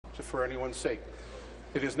for anyone's sake.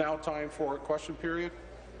 It is now time for question period.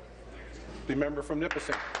 The member from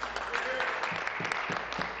Nipissing.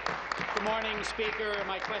 Good morning, Speaker.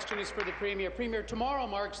 My question is for the Premier. Premier, tomorrow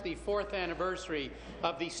marks the 4th anniversary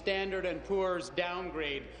of the Standard & Poor's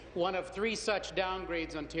downgrade, one of 3 such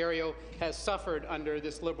downgrades Ontario has suffered under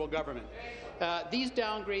this Liberal government. These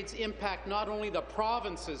downgrades impact not only the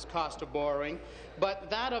province's cost of borrowing,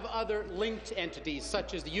 but that of other linked entities,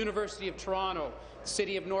 such as the University of Toronto,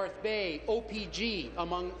 City of North Bay, OPG,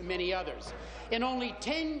 among many others. In only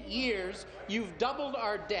 10 years, you've doubled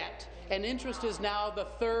our debt, and interest is now the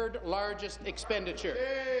 3rd largest expenditure.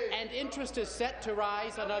 And interest is set to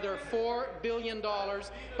rise another $4 billion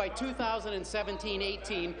by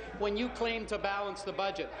 2017-18 when you claim to balance the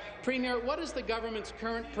budget. Premier, what is the government's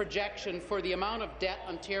current projection for the amount of debt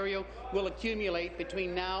Ontario will accumulate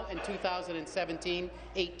between now and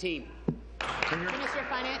 2017-18? Minister of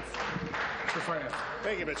Finance.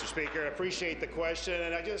 Thank you, Mr. Speaker. I appreciate the question,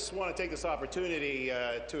 and I just want to take this opportunity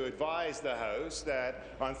to advise the House that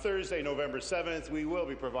on Thursday, November 7th, we will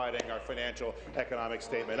be providing our financial economic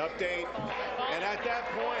statement update. And at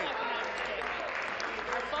that point,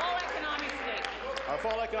 our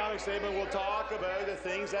fall economic statement will talk about the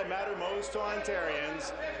things that matter most to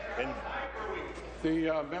Ontarians. And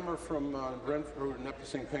the member from Brentford,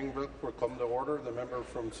 Nipissing, Pembroke will come to order. The member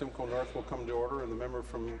from Simcoe North will come to order, and the member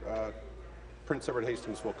from Prince Edward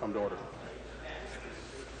Hastings will come to order.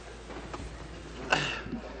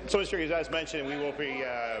 So, Mr. Speaker, as mentioned, we will be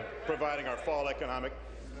providing our fall economic.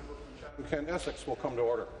 Ken Essex will come to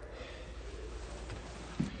order.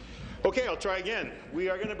 Okay, I'll try again. We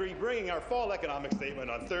are going to be bringing our fall economic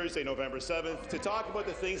statement on Thursday, November 7th, to talk about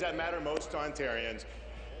the things that matter most to Ontarians.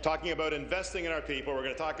 Talking about investing in our people, we're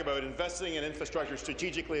going to talk about investing in infrastructure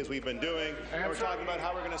strategically, as we've been doing, and we're talking about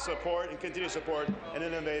how we're going to support and continue to support an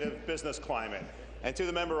innovative business climate. And to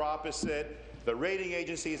the member opposite, the rating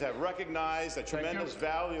agencies have recognized the tremendous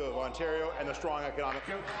value of Ontario and the strong economic.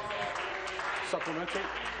 Supplementary.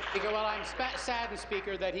 Well, I'm saddened,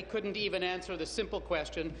 Speaker, that he couldn't even answer the simple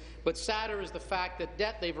question, but sadder is the fact that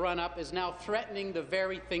debt they've run up is now threatening the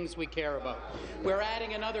very things we care about. We're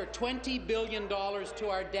adding another $20 billion to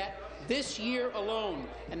our debt this year alone,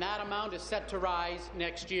 and that amount is set to rise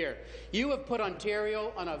next year. You have put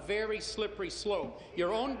Ontario on a very slippery slope.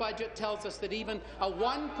 Your own budget tells us that even a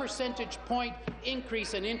 1 percentage point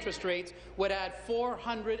increase in interest rates would add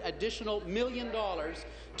 $400 additional million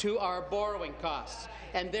to our borrowing costs,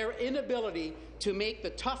 and their inability to make the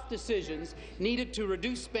tough decisions needed to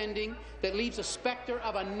reduce spending that leaves a spectre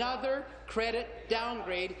of another credit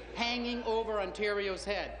downgrade hanging over Ontario's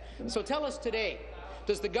head. So tell us today,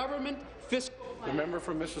 does the government fiscal The member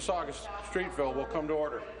from Mississauga Streetville will come to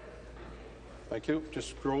order. Thank you.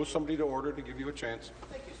 Just throw somebody to order to give you a chance.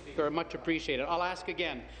 Very much appreciated. I'll ask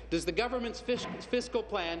again. Does the government's fiscal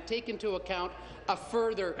plan take into account a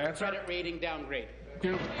further credit rating downgrade? Thank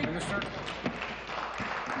you. Minister.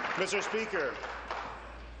 Mr. Speaker,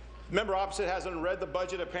 the member opposite hasn't read the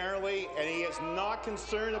budget apparently, and he is not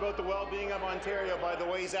concerned about the well-being of Ontario by the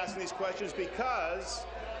way he's asking these questions, because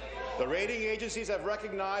the rating agencies have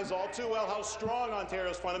recognized all too well how strong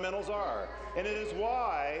Ontario's fundamentals are. And it is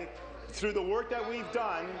why, through the work that we've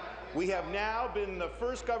done, we have now been the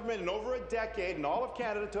first government in over a decade in all of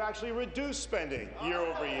Canada to actually reduce spending year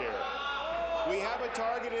over year. We have a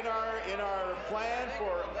target in our plan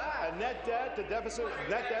for a net debt to debt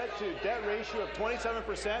ratio of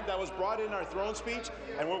 27%. That was brought in our throne speech,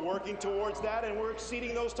 and we're working towards that, and we're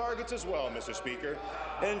exceeding those targets as well, Mr. Speaker.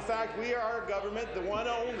 And in fact, we are a government, the one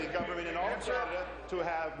only government in all of Canada, to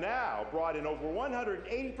have now brought in over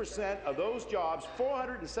 180% of those jobs,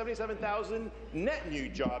 477,000 net new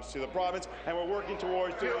jobs to the province, and we're working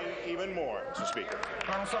towards doing even more, Mr. Speaker.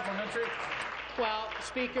 Final supplementary. Well,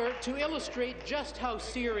 Speaker, to illustrate just how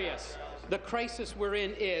serious the crisis we're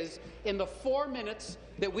in is, in the 4 minutes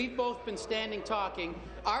that we've both been standing talking,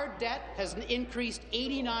 our debt has increased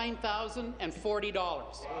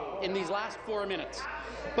 $89,040 in these last 4 minutes.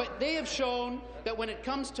 But they have shown that when it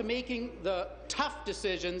comes to making the tough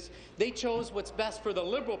decisions, they chose what's best for the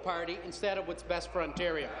Liberal Party instead of what's best for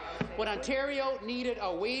Ontario. When Ontario needed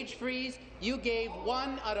a wage freeze, you gave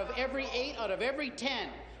 1 out of every 8 out of every 10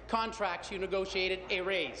 contracts you negotiated a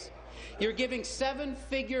raise. You're giving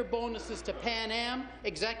 7-figure bonuses to Pan Am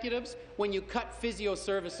executives when you cut physio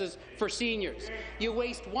services for seniors. You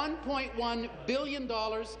waste $1.1 billion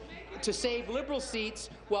to save Liberal seats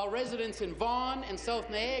while residents in Vaughan and South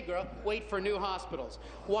Niagara wait for new hospitals.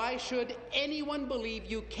 Why should anyone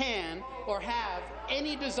believe you can or have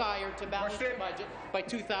any desire to balance the budget by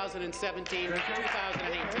 2017 or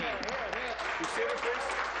 2018? You see it, please.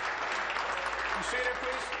 You see it,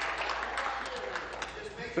 please.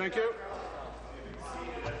 Thank you.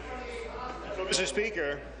 So, Mr.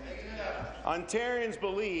 Speaker, Ontarians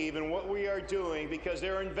believe in what we are doing because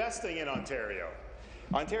they're investing in Ontario.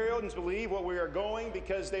 Ontarians believe what we are going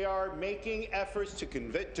because they are making efforts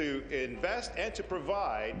to invest and to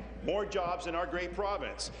provide more jobs in our great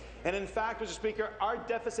province. And in fact, Mr. Speaker, our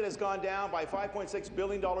deficit has gone down by $5.6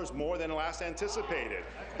 billion more than last anticipated.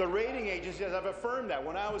 The rating agencies have affirmed that.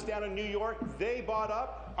 When I was down in New York, they bought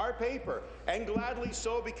up our paper, and gladly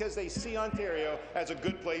so, because they see Ontario as a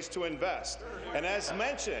good place to invest. And as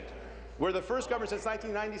mentioned, we're the first government since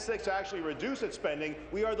 1996 to actually reduce its spending.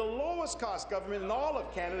 We are the lowest cost government in all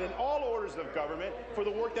of Canada, in all orders of government, for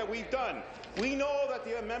the work that we've done. We know that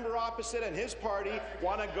the member opposite and his party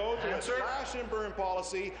want to go to a slash and burn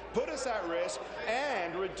policy, put us at risk,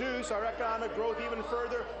 and reduce our economic growth even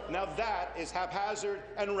further. Now that is haphazard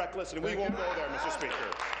and reckless, and we won't go there, Mr. Speaker.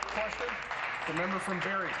 Question? The member from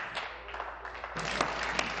Barrie.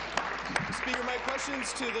 Speaker, my question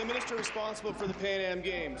is to the minister responsible for the Pan Am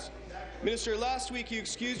Games. Minister, last week you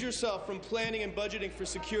excused yourself from planning and budgeting for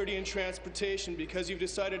security and transportation because you've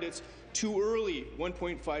decided it's too early,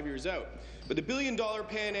 1.5 years out. But the $1 billion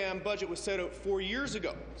Pan Am budget was set out 4 years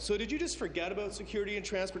ago. So did you just forget about security and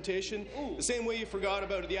transportation? The same way you forgot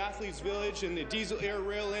about the Athletes Village and the Diesel Air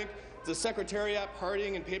Rail Link, the Secretariat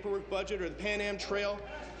partying and paperwork budget, or the Pan Am Trail?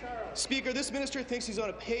 Speaker, this minister thinks he's on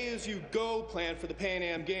a pay-as-you-go plan for the Pan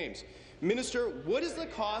Am Games. Minister, what is the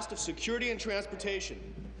cost of security and transportation?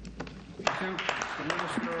 The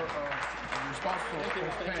Minister responsible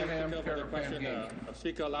for Pan Am Games.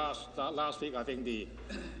 Speaker, last week I think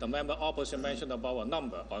the member opposite mentioned about a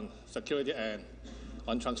number on security and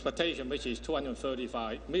on transportation, which is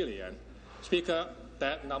 $235 million. Speaker,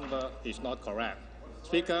 that number is not correct.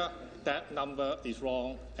 Speaker, that number is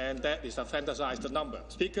wrong, and that is a fantasized number.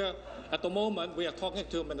 Speaker, at the moment we are talking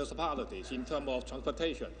to municipalities in terms of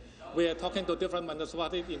transportation. We are talking to different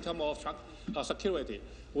municipalities in terms of security.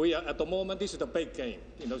 We are, at the moment, this is a big game.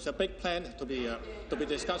 It's a big plan to be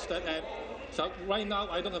discussed. And so right now,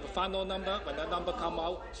 I don't have a final number. When that number comes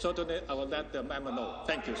out, certainly I will let the member know.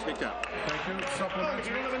 Thank you, Speaker. Thank you. Supplementary.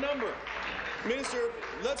 You don't have a number. Minister,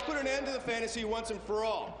 let's put an end to the fantasy once and for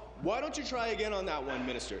all. Why don't you try again on that one,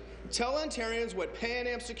 Minister? Tell Ontarians what Pan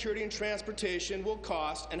Am security and transportation will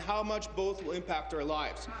cost and how much both will impact our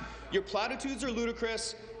lives. Your platitudes are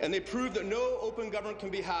ludicrous, and they prove that no open government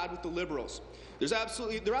can be had with the Liberals. There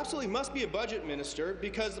absolutely must be a budget, Minister,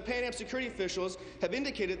 because the Pan Am security officials have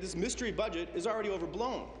indicated this mystery budget is already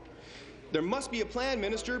overblown. There must be a plan,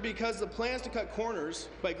 Minister, because the plans to cut corners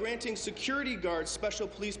by granting security guards special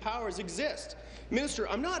police powers exist. Minister,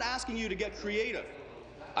 I'm not asking you to get creative.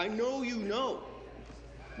 I know you know.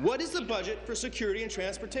 What is the budget for security and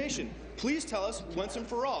transportation? Please tell us once and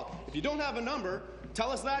for all. If you don't have a number, tell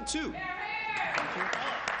us that too.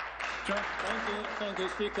 Thank you,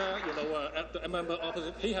 Speaker. The member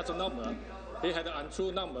opposite, he has a number. He had an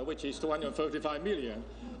untrue number, which is $235 million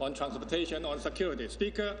on transportation, on security.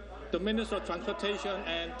 Speaker, the Minister of Transportation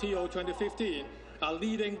and TO 2015 are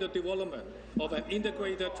leading the development of an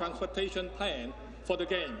integrated transportation plan for the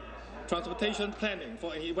game. Transportation planning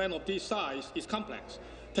for an event of this size is complex,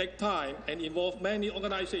 take time, and involve many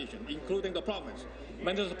organizations, including the province,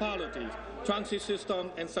 municipalities, transit system,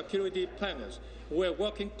 and security planners. We are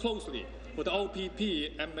working closely with the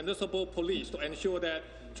OPP and municipal police to ensure that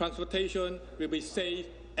transportation will be safe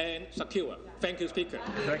and secure. Thank you, Speaker.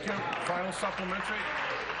 Thank you. Final supplementary.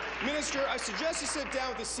 Minister, I suggest you sit down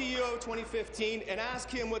with the CEO of 2015 and ask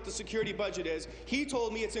him what the security budget is. He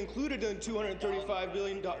told me it's included in the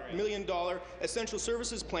 $235 million essential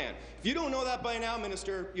services plan. If you don't know that by now,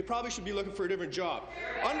 Minister, you probably should be looking for a different job.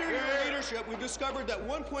 Under your leadership, we've discovered that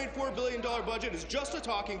 $1.4 billion budget is just a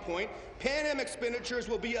talking point. Pan Am expenditures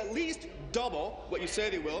will be at least double what you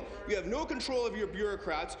say they will. You have no control of your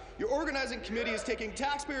bureaucrats. Your organizing committee is taking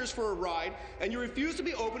taxpayers for a ride, and you refuse to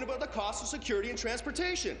be open about the cost of security and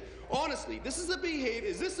transportation. Honestly, is this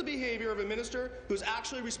the behavior of a minister who's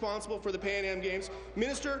actually responsible for the Pan Am Games?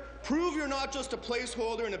 Minister, prove you're not just a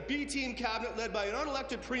placeholder in a B-team cabinet led by an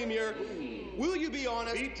unelected premier. Will you be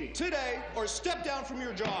honest today or step down from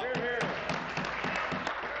your job? Hear, hear.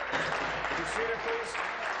 Be seated, please.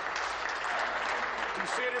 Be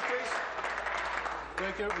seated, please.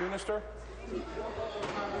 Thank you, Minister.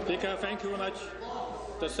 Speaker, thank you very much.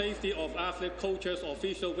 The safety of athlete, coaches,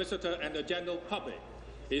 official, visitor, and the general public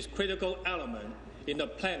is critical element in the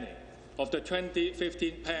planning of the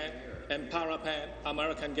 2015 Pan and Para-Pan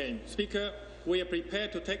American Games. Speaker, we are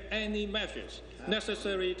prepared to take any measures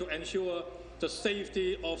necessary to ensure the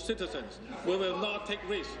safety of citizens. We will not take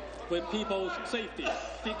risks with people's safety.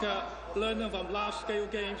 Speaker, learning from large-scale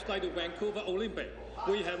games like the Vancouver Olympic,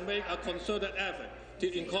 we have made a concerted effort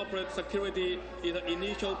to incorporate security in the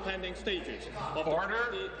initial planning stages of the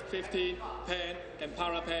 2015 Pan and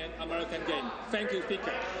Parapan American Games. Thank you,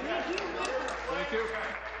 Speaker. Thank you.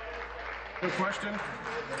 Good question.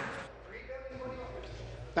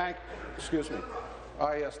 Excuse me.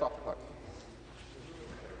 I stopped the clock.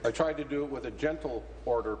 I tried to do it with a gentle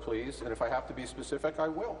order, please, and if I have to be specific, I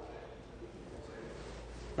will.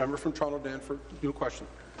 Member from Toronto Danforth, new question.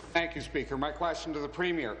 Thank you, Speaker. My question to the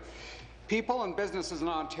Premier. People and businesses in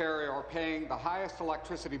Ontario are paying the highest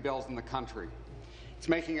electricity bills in the country. It's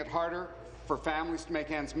making it harder for families to make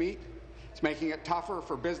ends meet. It's making it tougher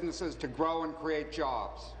for businesses to grow and create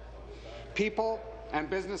jobs. People and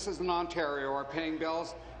businesses in Ontario are paying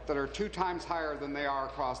bills that are 2 times higher than they are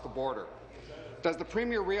across the border. Does the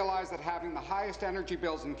Premier realize that having the highest energy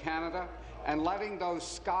bills in Canada and letting those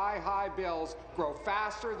sky-high bills grow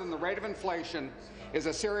faster than the rate of inflation is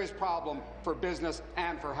a serious problem for business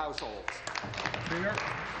and for households? Premier.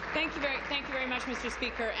 Thank you very much, Mr.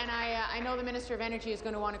 Speaker. And I know the Minister of Energy is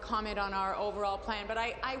going to want to comment on our overall plan, but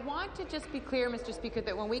I want to just be clear, Mr. Speaker,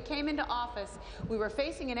 that when we came into office, we were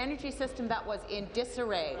facing an energy system that was in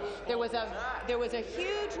disarray. There was a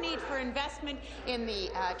huge need for investment in the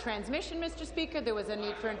transmission, Mr. Speaker. There was a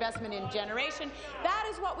need for investment in generation. That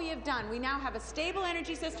is what we have done. We now have a stable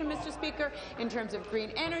energy system, Mr. Speaker, in terms of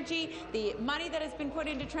green energy, the money that has been put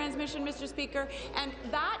into transmission, Mr. Speaker, and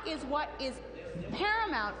that is what is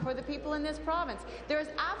paramount for the people in this province. There is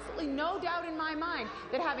absolutely no doubt in my mind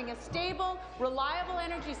that having a stable, reliable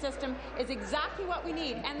energy system is exactly what we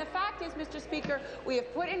need. And the fact is, Mr. Speaker, we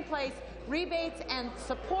have put in place rebates and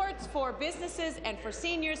supports for businesses and for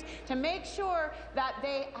seniors to make sure that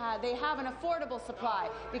they have an affordable supply,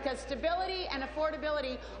 because stability and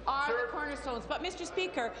affordability are the cornerstones. But, Mr.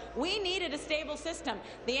 Speaker, we needed a stable system.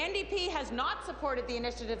 The NDP has not supported the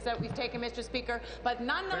initiatives that we've taken, Mr. Speaker, but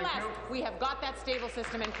nonetheless, we have got that stable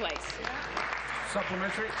system in place.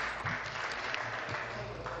 Supplementary.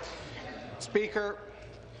 Speaker,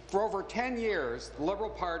 for over 10 years, the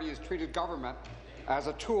Liberal Party has treated government as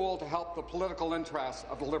a tool to help the political interests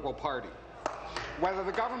of the Liberal Party. Whether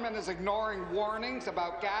the government is ignoring warnings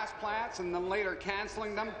about gas plants and then later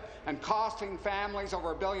cancelling them and costing families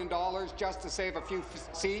over $1 billion just to save a few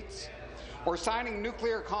seats, or signing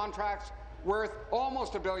nuclear contracts worth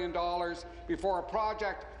almost $1 billion before a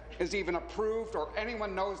project is even approved or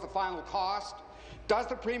anyone knows the final cost, does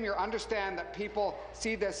the Premier understand that people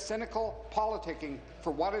see this cynical politicking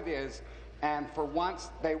for what it is, and for once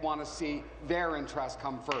they want to see their interests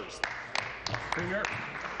come first? Premier.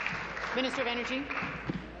 Minister of Energy.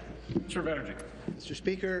 Minister of Energy. Mr.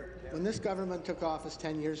 Speaker, when this government took office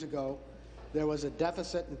 10 years ago, there was a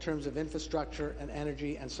deficit in terms of infrastructure and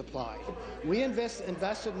energy and supply. We invested,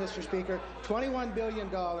 Mr. Speaker, $21 billion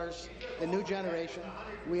in new generation.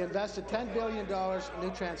 We invested $10 billion in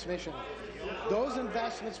new transmission. Those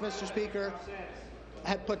investments, Mr. Speaker,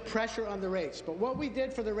 had put pressure on the rates. But what we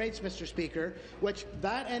did for the rates, Mr. Speaker, which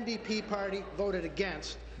that NDP party voted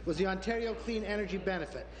against, was the Ontario Clean Energy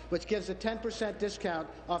Benefit, which gives a 10% discount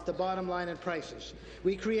off the bottom line in prices.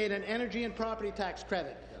 We create an energy and property tax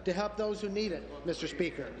credit to help those who need it, Mr.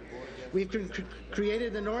 Speaker. We've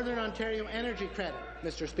created the Northern Ontario Energy Credit,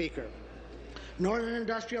 Mr. Speaker. Northern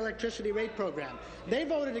Industrial Electricity Rate Program. They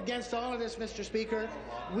voted against all of this, Mr. Speaker.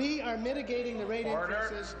 We are mitigating the rate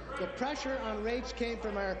increases. The pressure on rates came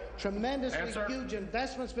from our tremendously huge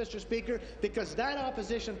investments, Mr. Speaker, because that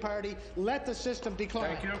opposition party let the system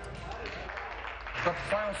decline. Thank you. The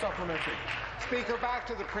final supplementary. Speaker, back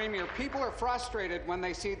to the Premier. People are frustrated when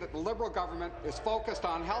they see that the Liberal government is focused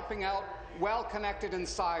on helping out well-connected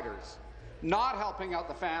insiders, not helping out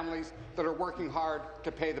the families that are working hard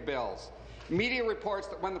to pay the bills. Media reports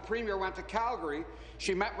that when the Premier went to Calgary,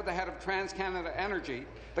 she met with the head of TransCanada Energy,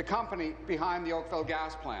 the company behind the Oakville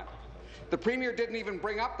gas plant. The Premier didn't even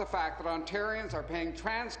bring up the fact that Ontarians are paying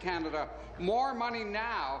TransCanada more money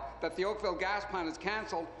now that the Oakville gas plant is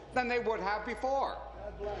cancelled than they would have before.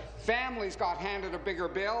 Families got handed a bigger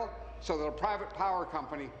bill so that a private power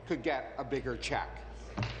company could get a bigger check.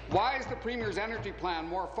 Why is the Premier's energy plan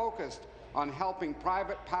more focused on helping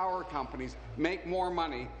private power companies make more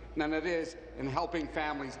money than it is in helping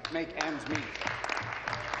families make ends meet?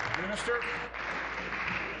 Minister.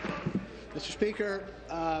 Mr. Speaker,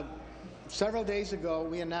 several days ago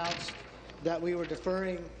we announced that we were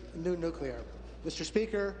deferring new nuclear. Mr.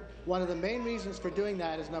 Speaker, one of the main reasons for doing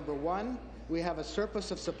that is, number one, we have a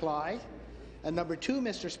surplus of supply, And number two,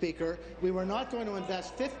 Mr. Speaker, we were not going to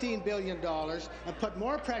invest $15 billion and put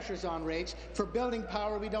more pressures on rates for building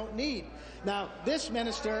power we don't need. Now, this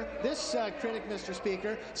minister, this critic, Mr.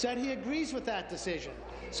 Speaker, said he agrees with that decision.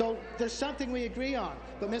 So there's something we agree on.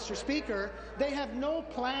 But, Mr. Speaker, they have no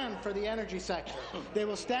plan for the energy sector. They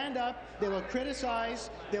will stand up, they will criticize,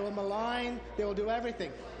 they will malign, they will do everything.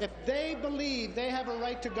 If they believe they have a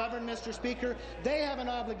right to govern, Mr. Speaker, they have an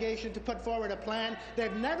obligation to put forward a plan.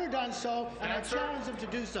 They've never done so, and I challenge them to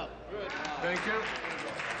do so. Thank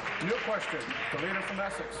you. New question. The leader from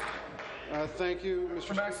Essex. Thank you,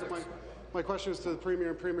 Mr. Speaker. My question is to the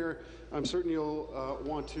Premier. And Premier, I'm certain you'll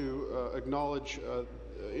want to acknowledge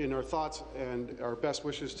in our thoughts and our best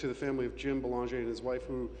wishes to the family of Jim Belanger and his wife,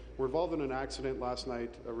 who were involved in an accident last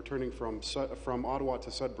night returning from Ottawa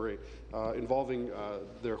to Sudbury, involving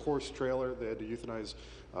their horse trailer. They had to euthanize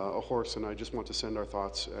a horse, and I just want to send our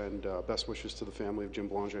thoughts and best wishes to the family of Jim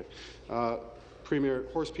Belanger. Premier,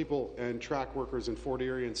 horse people and track workers in Fort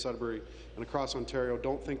Erie and Sudbury and across Ontario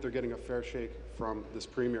don't think they're getting a fair shake from this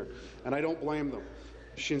Premier, and I don't blame them.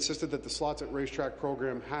 She insisted that the slots at racetrack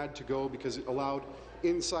program had to go because it allowed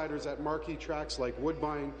insiders at marquee tracks like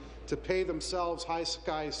Woodbine to pay themselves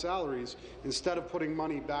high-sky salaries instead of putting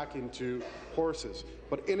money back into horses.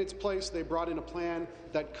 But in its place, they brought in a plan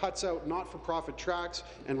that cuts out not-for-profit tracks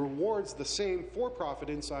and rewards the same for-profit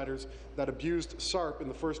insiders that abused SARP in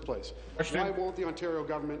the first place. Why won't the Ontario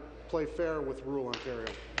government play fair with rural Ontario?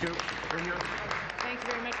 Thank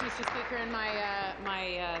you very much, Mr. Speaker, and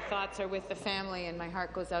my thoughts are with the family, and my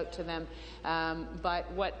heart goes out to them.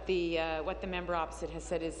 But what the member opposite has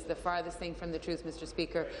said is the farthest thing from the truth, Mr.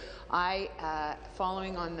 Speaker.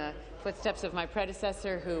 Following on the footsteps of my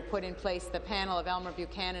predecessor, who put in place the panel of Elmer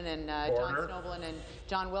Buchanan and John Snoblin and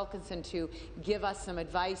John Wilkinson to give us some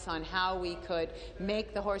advice on how we could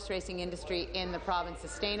make the horse racing industry in the province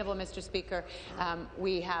sustainable, Mr. Speaker.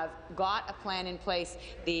 We have got a plan in place.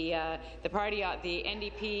 The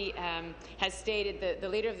NDP has stated, the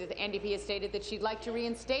leader of the NDP has stated that she'd like to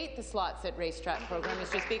reinstate the slots at racetrack program,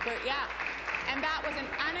 Mr. Speaker. Yeah. And that was an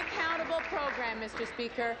unaccountable program, Mr.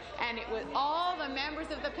 Speaker, and it was all the members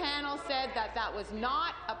of the panel said that that was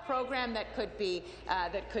not a program that could be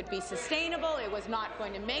sustainable. It was not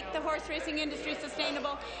going to make the horse racing industry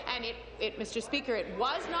sustainable, and Mr. Speaker, it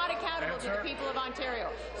was not accountable to the people of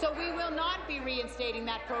Ontario. So we will not be reinstating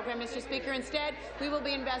that program, Mr. Speaker. Instead, we will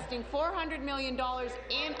be investing $400 million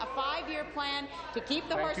in a 5-year plan to keep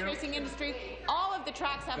the horse racing industry. All of the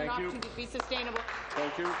tracks have an opportunity to be sustainable.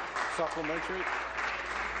 Thank you. Supplementary.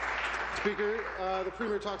 Speaker, the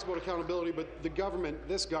Premier talks about accountability, but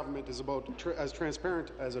this government is about as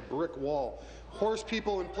transparent as a brick wall. Horse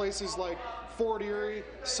people in places like Fort Erie,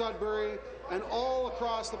 Sudbury, and all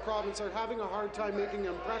across the province are having a hard time making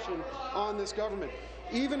an impression on this government.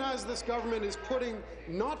 Even as this government is putting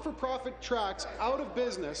not-for-profit tracks out of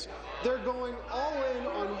business, they're going all in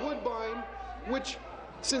on Woodbine, which,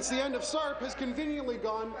 since the end of SARP, has conveniently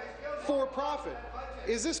gone for profit.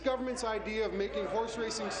 Is this government's idea of making horse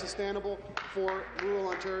racing sustainable for rural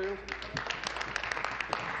Ontario?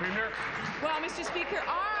 Premier. Well, Mr. Speaker,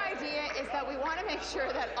 our idea is that we want to make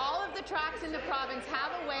sure that all of the tracks in the province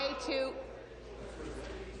have a way to...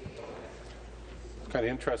 It's kind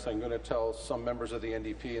of interesting. I'm going to tell some members of the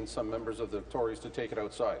NDP and some members of the Tories to take it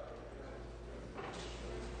outside.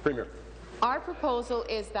 Premier. Our proposal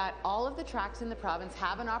is that all of the tracks in the province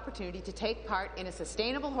have an opportunity to take part in a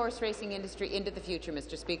sustainable horse racing industry into the future,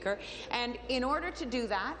 Mr. Speaker. And in order to do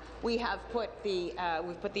that, we have put the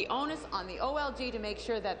onus on the OLG to make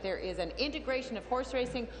sure that there is an integration of horse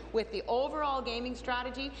racing with the overall gaming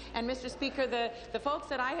strategy. And Mr. Speaker, the folks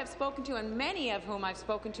that I have spoken to, and many of whom I've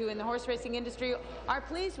spoken to in the horse racing industry, are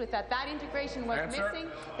pleased with that. That integration was missing.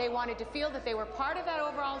 They wanted to feel that they were part of that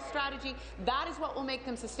overall strategy. That is what will make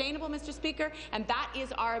them sustainable, Mr. Speaker. And that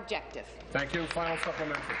is our objective. Thank you. Final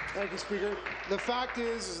supplementary. Thank you, Speaker. The fact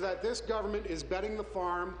is that this government is betting the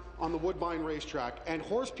farm on the Woodbine racetrack, and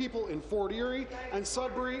horse people in Fort Erie and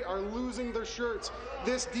Sudbury are losing their shirts.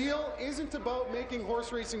 This deal isn't about making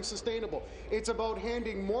horse racing sustainable. It's about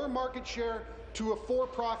handing more market share to a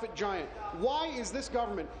for-profit giant. Why is this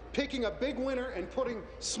government picking a big winner and putting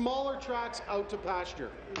smaller tracks out to pasture?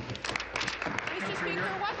 Mr. Speaker,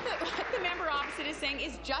 what the member opposite is saying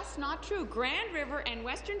is just not true. Grand River and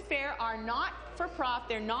Western Fair are not for-profit;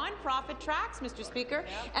 they're non-profit tracks, Mr. Speaker,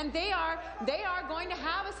 and they are going to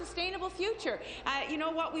have a sustainable future. You know,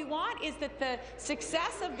 what we want is that the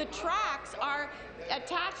success of the tracks are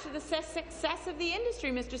attached to the success of the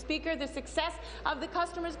industry, Mr. Speaker, the success of the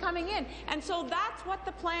customers coming in. And so that's what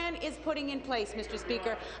the plan is putting in place, Mr.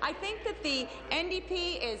 Speaker. I think that the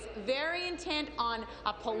NDP is very intent on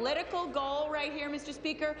a political goal right here, Mr.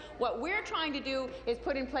 Speaker. What we're trying to do is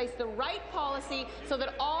put in place the right policy so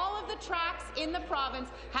that all of the tracks in the province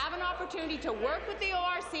have an opportunity to work with the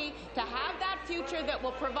ORC to have that future that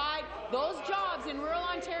will provide those jobs in rural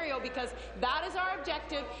Ontario, because that is our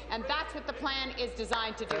objective, and that's what the plan is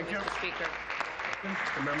designed to do, Mr. Speaker.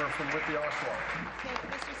 The member from Whitby Oshawa.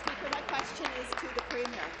 Mr. Speaker, my question is to the Premier.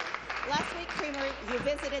 Last week, Premier, you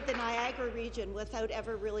visited the Niagara region without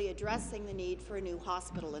ever really addressing the need for a new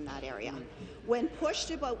hospital in that area. When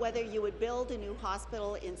pushed about whether you would build a new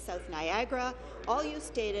hospital in South Niagara, all you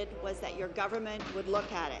stated was that your government would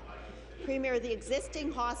look at it. Premier, the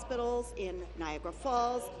existing hospitals in Niagara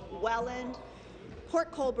Falls, Welland,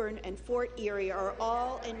 Port Colborne and Fort Erie are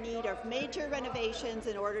all in need of major renovations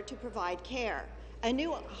in order to provide care. A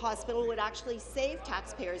new hospital would actually save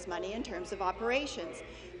taxpayers money in terms of operations.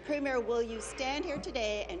 Premier, will you stand here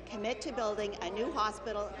today and commit to building a new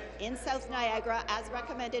hospital in South Niagara as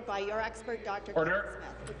recommended by your expert, Dr. Order.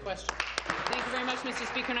 Smith? Good question. Thank you very much, Mr.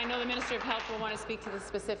 Speaker. And I know the Minister of Health will want to speak to the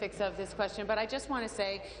specifics of this question, but I just want to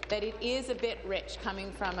say that it is a bit rich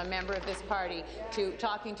coming from a member of this party to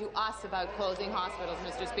talking to us about closing hospitals,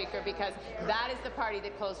 Mr. Speaker, because that is the party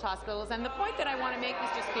that closed hospitals. And the point that I want to make,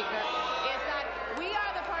 Mr. Speaker, is that we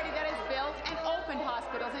are the party that has built and opened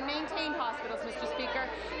hospitals and maintained hospitals, Mr. Speaker.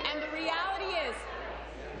 And the reality is,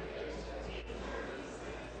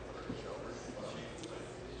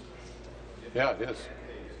 yeah, it is.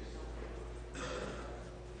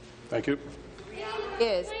 Thank you.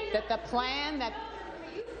 Is that the plan that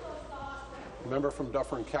The member from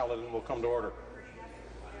Dufferin-Caledon will come to order.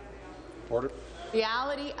 Order.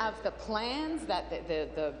 reality of the plans that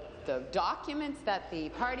the documents that the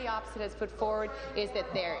party opposite has put forward is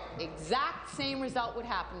that their exact same result would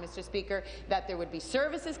happen, Mr. Speaker, that there would be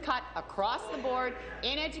services cut across the board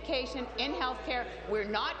in education, in health care. We're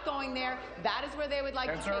not going there. That is where they would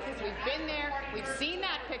like to take us. We've been there. We've seen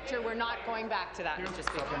that picture. We're not going back to that, Mr.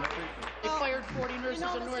 Speaker. They fired 40 nurses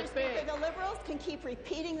in North Bay. The Liberals can keep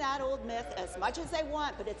repeating that old myth as much as they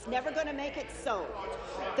want, but it's never going to make it so.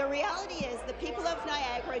 The reality is the people of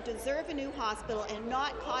Niagara deserve a new hospital and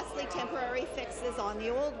not costly temporary fixes on the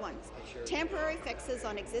old ones. Temporary fixes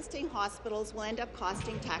on existing hospitals will end up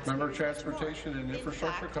costing taxpayers. Member of Transportation and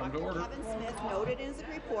Infrastructure, come to order. Kevin Smith noted in his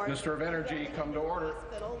report, Minister of Energy, come to order. The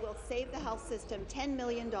hospital will save the health system $10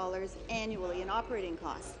 million annually in operating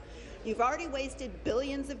costs. You've already wasted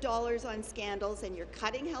billions of dollars on scandals, and you're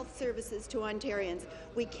cutting health services to Ontarians.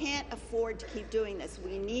 We can't afford to keep doing this.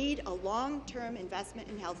 We need a long-term investment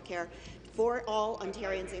in health care for all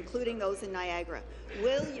Ontarians, including those in Niagara.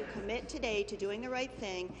 Will you commit today to doing the right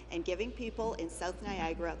thing and giving people in South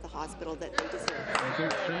Niagara the hospital that they deserve?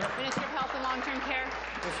 Minister of Health and Long-Term Care.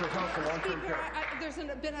 Minister of Health and Long-Term Care. There's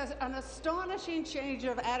been an astonishing change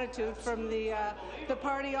of attitude from the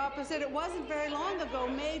party opposite. It wasn't very long ago,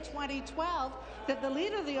 May 2012, that the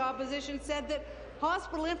leader of the opposition said that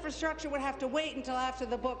hospital infrastructure would have to wait until after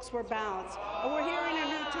the books were balanced. We're hearing a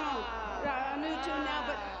new tone now.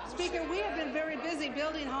 But Speaker, we have been very busy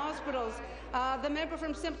building hospitals. The member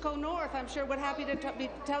from Simcoe North, I'm sure, would happy to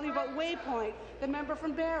tell you about Waypoint. The member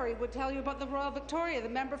from Barrie would tell you about the Royal Victoria. The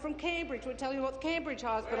member from Cambridge would tell you about the Cambridge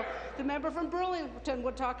Hospital. The member from Burlington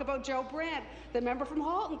would talk about Joe Brand. The member from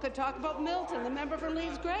Halton could talk about Milton. The member from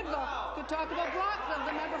Leeds-Grenville could talk about Brockville.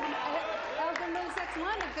 The member from Elgin Middlesex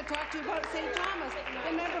London could talk to you about St. Thomas.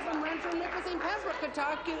 The member from Renfrew Nipissing Pembroke could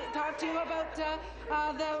talk to you about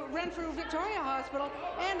the Renfrew Victoria Hospital.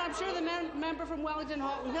 And I'm sure the member from Wellington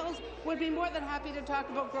Halton Hills would be more than happy to talk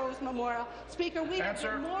about Groves Memorial. Speaker, we have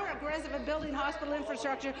been more aggressive in building hospital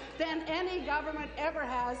infrastructure than any government ever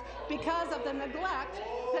has because of the neglect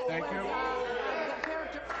that Thank you. The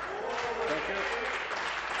character. Thank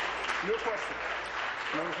you. New question.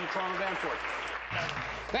 Member from Toronto Danforth.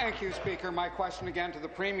 Thank you, Speaker. My question again to the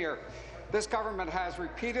Premier. This government has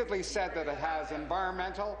repeatedly said that it has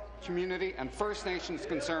environmental, community and First Nations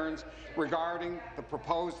concerns regarding the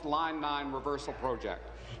proposed Line 9 reversal project.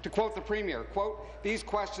 To quote the Premier, quote, "These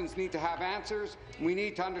questions need to have answers. We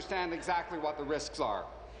need to understand exactly what the risks are."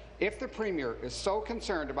 If the Premier is so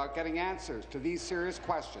concerned about getting answers to these serious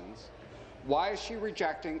questions, why is she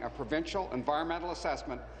rejecting a provincial environmental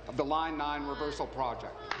assessment of the Line 9 reversal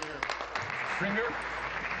project? Premier.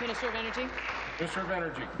 Minister of Energy. Minister of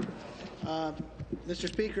Energy. Mr.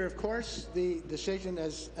 Speaker, of course, the decision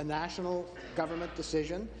is a national government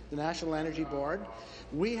decision, the National Energy Board.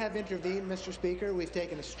 We have intervened, Mr. Speaker. We've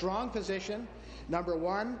taken a strong position. Number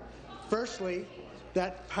one, firstly,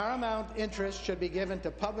 that paramount interest should be given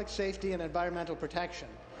to public safety and environmental protection.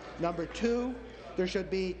 Number two, there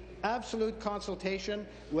should be absolute consultation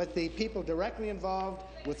with the people directly involved,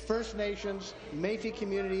 with First Nations, Métis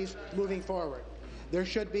communities moving forward. There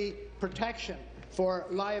should be protection for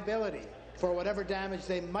liability for whatever damage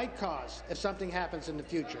they might cause if something happens in the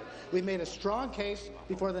future. We've made a strong case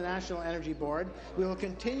before the National Energy Board. We will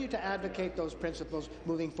continue to advocate those principles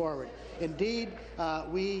moving forward. Indeed,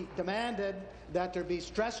 we demanded that there be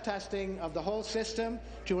stress testing of the whole system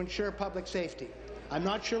to ensure public safety. I'm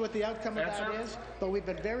not sure what the outcome of that is, but we've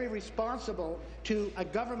been very responsible to a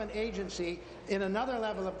government agency in another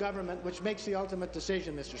level of government which makes the ultimate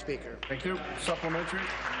decision, Mr. Speaker. Thank you. Supplementary.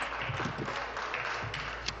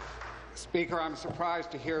 Speaker, I'm surprised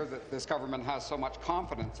to hear that this government has so much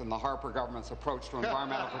confidence in the Harper government's approach to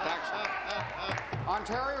environmental protection.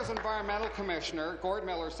 Ontario's Environmental Commissioner, Gord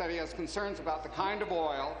Miller, said he has concerns about the kind of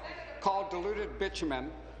oil called diluted bitumen,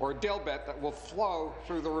 or dilbit, that will flow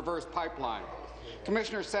through the reverse pipeline.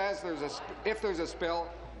 Commissioner says if there's a spill,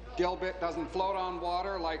 dilbit doesn't float on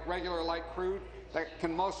water like regular light crude that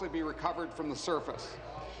can mostly be recovered from the surface.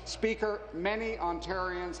 Speaker, many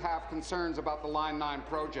Ontarians have concerns about the Line 9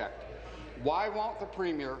 project. Why won't the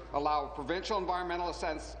Premier allow a provincial environmental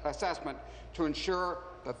assessment to ensure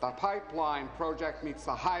that the pipeline project meets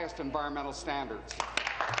the highest environmental standards?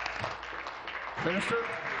 Minister.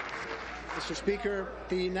 Mr. Speaker,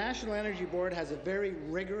 the National Energy Board has a very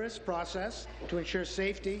rigorous process to ensure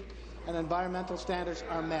safety and environmental standards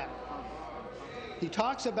are met. He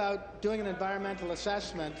talks about doing an environmental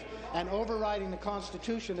assessment and overriding the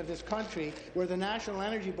Constitution of this country, where the National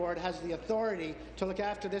Energy Board has the authority to look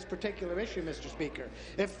after this particular issue, Mr. Speaker.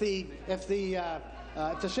 If the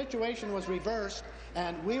situation was reversed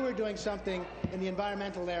and we were doing something in the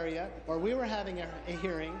environmental area, or we were having a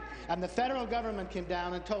hearing, and the federal government came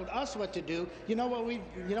down and told us what to do, you know what we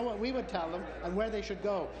would tell them and where they should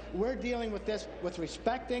go. We're dealing with this with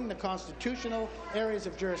respecting the constitutional areas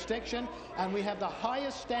of jurisdiction, and we have the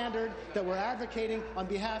highest standard that we're advocating on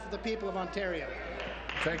behalf of the people of Ontario.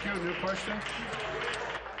 Thank you. New question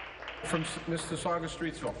from Mississauga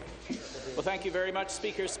Streetsville. Well, thank you very much,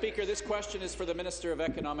 Speaker. Speaker, this question is for the Minister of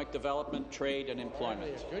Economic Development, Trade and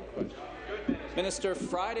Employment. Good question. Minister,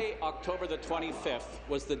 Friday, October the 25th,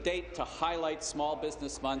 was the date to highlight Small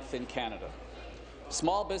Business Month in Canada.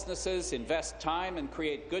 Small businesses invest time and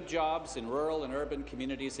create good jobs in rural and urban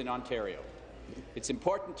communities in Ontario. It's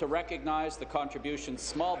important to recognize the contributions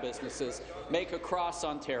small businesses make across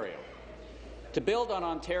Ontario. To build on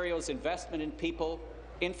Ontario's investment in people,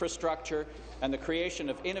 infrastructure, and the creation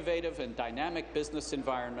of innovative and dynamic business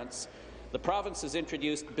environments, the province has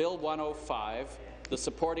introduced Bill 105, the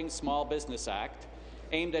Supporting Small Business Act,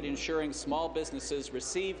 aimed at ensuring small businesses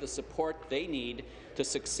receive the support they need to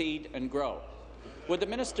succeed and grow. Would the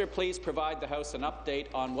minister please provide the House an update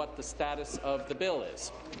on what the status of the bill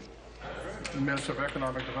is? Minister of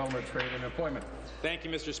Economic Development, Trade and Employment. Thank you,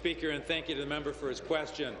 Mr. Speaker, and thank you to the member for his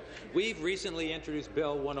question. We've recently introduced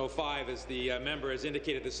Bill 105, as the member has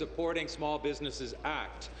indicated, the Supporting Small Businesses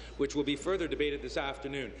Act, which will be further debated this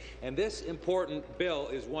afternoon. And this important bill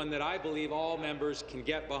is one that I believe all members can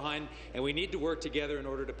get behind, and we need to work together in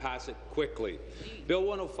order to pass it quickly. Bill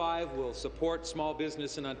 105 will support small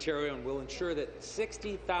business in Ontario and will ensure that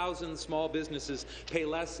 60,000 small businesses pay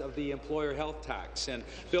less of the employer health tax. And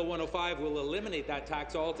Bill 105 will eliminate that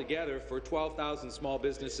tax altogether for 12,000 small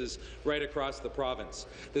businesses right across the province.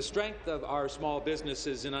 The strength of our small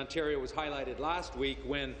businesses in Ontario was highlighted last week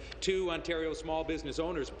when two Ontario small business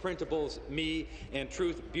owners, Printables Me and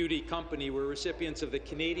Truth Beauty Company, were recipients of the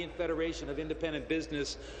Canadian Federation of Independent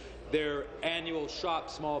Business, their annual Shop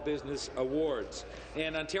Small Business Awards.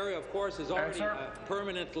 And Ontario, of course, has already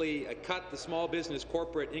permanently cut the small business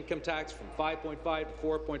corporate income tax from 5.5 to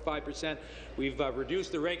 4.5%. We've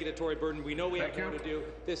reduced the regulatory burden. We know we have more to do.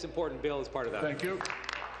 This important bill is part of that. Thank you.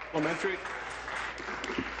 Parliamentary.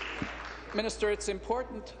 Minister, it's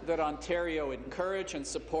important that Ontario encourage and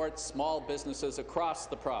support small businesses across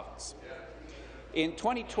the province. In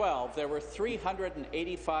 2012, there were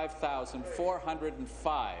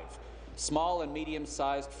 385,405 small and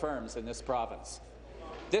medium-sized firms in this province.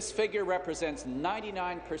 This figure represents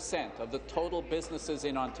 99% of the total businesses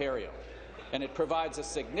in Ontario, and it provides a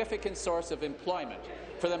significant source of employment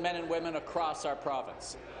for the men and women across our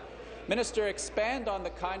province. Minister, expand on the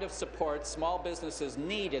kind of support small businesses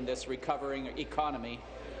need in this recovering economy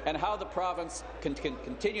and how the province can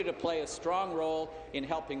continue to play a strong role in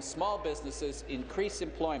helping small businesses increase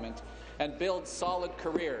employment and build solid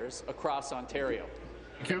careers across Ontario.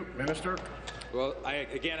 Thank you. Minister. Well, I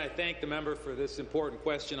thank the member for this important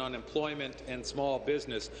question on employment and small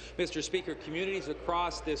business. Mr. Speaker, communities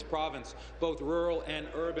across this province, both rural and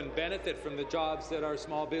urban, benefit from the jobs that our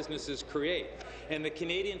small businesses create. And the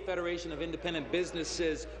Canadian Federation of Independent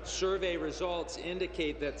Businesses survey results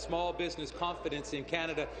indicate that small business confidence in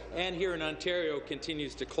Canada and here in Ontario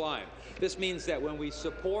continues to climb. This means that when we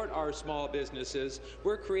support our small businesses,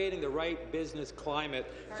 we're creating the right business climate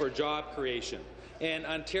for job creation. And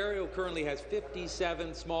Ontario currently has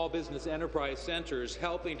 57 small business enterprise centres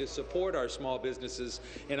helping to support our small businesses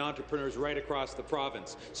and entrepreneurs right across the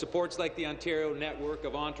province. Supports like the Ontario Network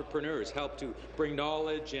of Entrepreneurs help to bring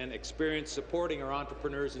knowledge and experience supporting our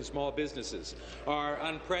entrepreneurs and small businesses. Our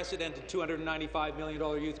unprecedented $295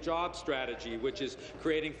 million youth job strategy, which is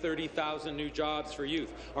creating 30,000 new jobs for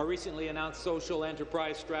youth. Our recently announced social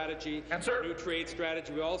enterprise strategy, our new trade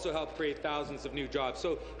strategy, will also help create thousands of new jobs.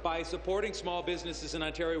 So by supporting small businesses in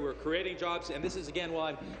Ontario, we're creating jobs, and this is again why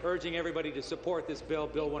I'm urging everybody to support this bill,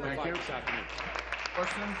 Bill 105, this afternoon.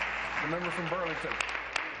 Question, the member from Burlington.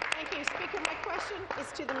 Thank you, Speaker. My question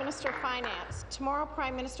is to the Minister of Finance. Tomorrow,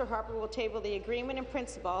 Prime Minister Harper will table the agreement in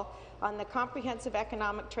principle on the Comprehensive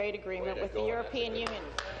Economic Trade Agreement with the European Union.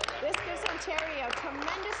 This gives Ontario a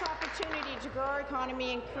tremendous opportunity to grow our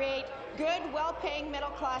economy and create good, well-paying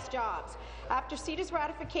middle-class jobs. After CETA's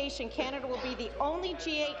ratification, Canada will be the only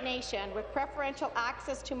G8 nation with preferential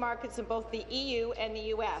access to markets in both the EU and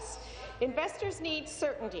the US. Investors need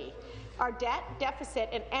certainty. Our debt, deficit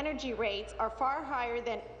and energy rates are far higher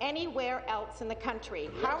than anywhere else in the country.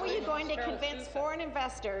 How are you going to convince foreign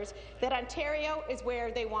investors that Ontario is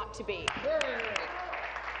where they want to be?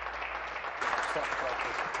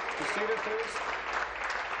 Be seated, please.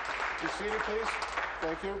 Be seated, please.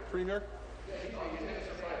 Thank you. Premier.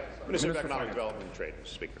 Minister of Economic Development and Trade, Mr.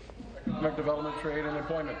 Speaker. Economic Development, Trade and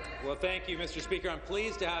Employment. Well, thank you, Mr. Speaker. I'm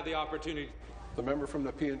pleased to have the opportunity. The member from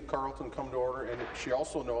Nepean Carleton come to order, and she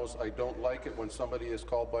also knows I don't like it when somebody is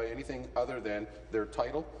called by anything other than their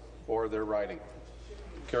title or their riding.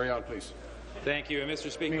 Carry on, please. Thank you,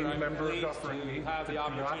 Mr. Speaker. I'm pleased to have the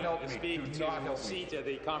opportunity to speak to CETA,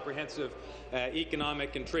 the Comprehensive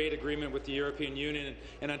Economic and Trade Agreement with the European Union.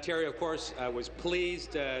 And Ontario, of course, was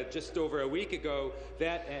pleased just over a week ago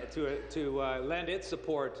that to lend its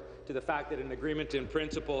support to the fact that an agreement in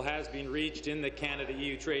principle has been reached in the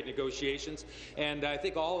Canada-EU trade negotiations. And I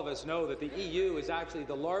think all of us know that the EU is actually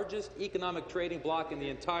the largest economic trading bloc in the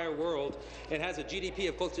entire world. It has a GDP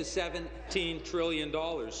of close to $17 trillion.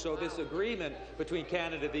 So this agreement between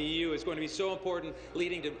Canada and the EU is going to be so important,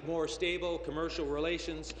 leading to more stable commercial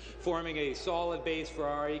relations, forming a solid base for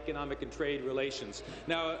our economic and trade relations.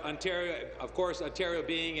 Now, Ontario, of course, Ontario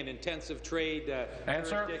being an intensive trade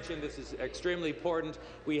jurisdiction, this is extremely important.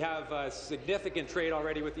 We have significant trade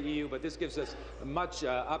already with the EU, but this gives us much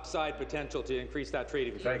upside potential to increase that trade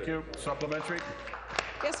even further. Thank you. Supplementary.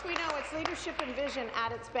 Yes, we know it's leadership and vision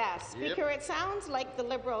at its best. Speaker, it sounds like the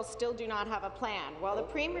Liberals still do not have a plan. While the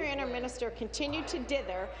Premier and her Minister continue to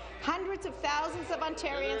dither, hundreds of thousands of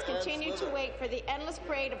Ontarians continue to wait for the endless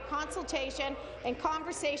parade of consultation and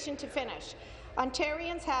conversation to finish.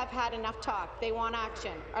 Ontarians have had enough talk. They want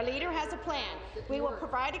action. Our leader has a plan. We will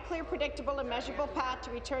provide a clear, predictable and measurable path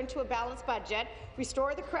to return to a balanced budget,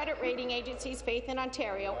 restore the credit rating agency's faith in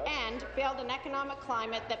Ontario, and build an economic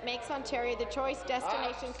climate that makes Ontario the choice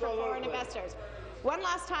destination for foreign investors. One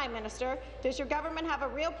last time, Minister, does your government have a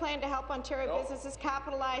real plan to help Ontario businesses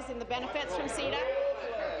capitalize in the benefits from CETA?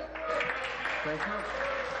 Thank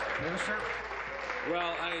you. Minister.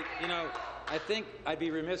 Well, I think I'd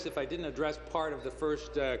be remiss if I didn't address part of the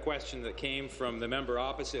first question that came from the member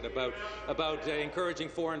opposite about encouraging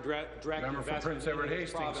foreign direct investment. From Prince Edward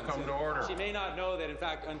Hastings, come to order. She may not know that, in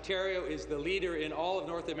fact, Ontario is the leader in all of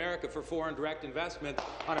North America for foreign direct investment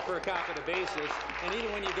on a per capita basis. And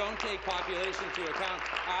even when you don't take population into account,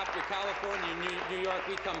 after California and New York,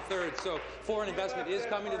 we come third. So foreign investment is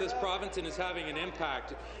coming to this province and is having an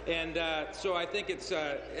impact. And so I think it's,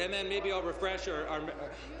 and then maybe I'll refresh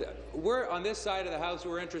we're on this side of the House,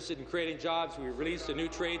 we're interested in creating jobs. We released a new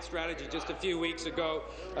trade strategy just a few weeks ago,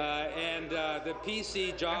 and the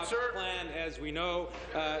PC jobs plan, as we know,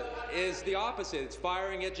 is the opposite. It's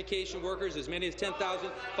firing education workers, as many as 10,000,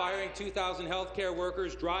 firing 2,000 healthcare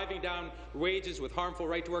workers, driving down wages with harmful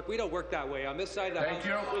right to work. We don't work that way. On this side of the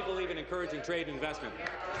House, we believe in encouraging trade and investment.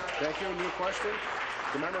 Thank you. New question.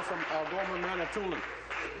 The member from Algoma, Manitoulin.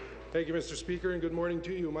 Thank you, Mr. Speaker, and good morning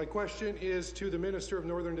to you. My question is to the Minister of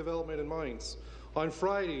Northern Development and Mines. On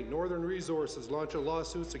Friday, Northern Resources launched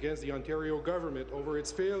lawsuits against the Ontario government over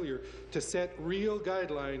its failure to set real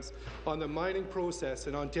guidelines on the mining process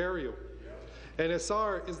in Ontario.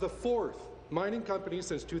 NSR is the fourth mining companies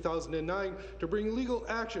since 2009 to bring legal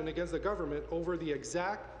action against the government over the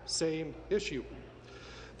exact same issue.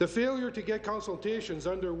 The failure to get consultations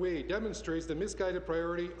underway demonstrates the misguided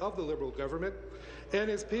priority of the Liberal government and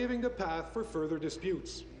is paving the path for further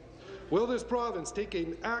disputes. Will this province take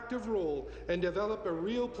an active role and develop a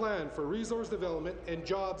real plan for resource development and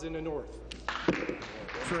jobs in the north?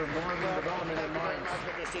 Sure, development in mind.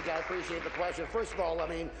 I appreciate the question. First of all, I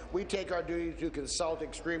mean, we take our duty to consult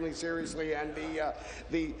extremely seriously, and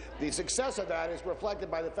the success of that is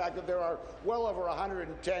reflected by the fact that there are well over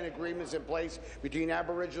 110 agreements in place between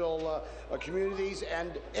Aboriginal communities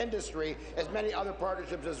and industry, as many other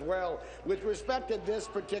partnerships as well. With respect to this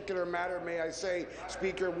particular matter, may I say,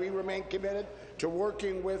 Speaker, we remain committed to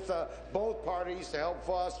working with both parties to help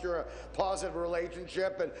foster a positive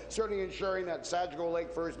relationship and certainly ensuring that Saginaw Lake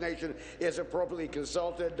First Nation is appropriately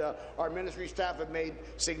consulted. Our ministry staff have made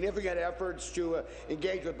significant efforts to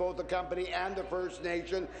engage with both the company and the First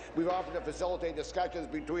Nation. We've offered to facilitate discussions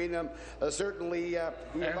between them. Certainly,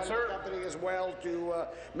 we invite the company as well to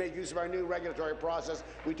make use of our new regulatory process.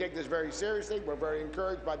 We take this very seriously. We're very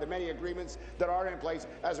encouraged by the many agreements that are in place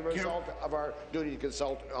as a result of our duty to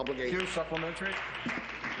consult obligation. Supplementary.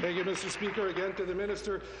 Thank you, Mr. Speaker. Again to the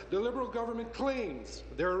Minister. The Liberal government claims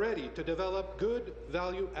they're ready to develop good,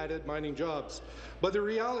 value-added mining jobs. But the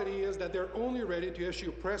reality is that they're only ready to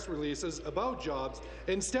issue press releases about jobs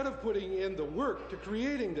instead of putting in the work to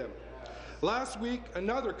creating them. Last week,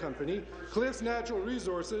 another company, Cliffs Natural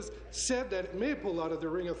Resources, said that it may pull out of the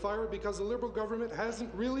Ring of Fire because the Liberal government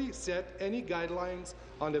hasn't really set any guidelines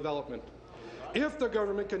on development. If the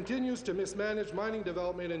government continues to mismanage mining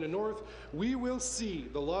development in the north, we will see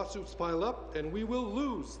the lawsuits pile up and we will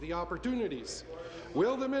lose the opportunities.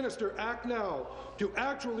 Will the minister act now to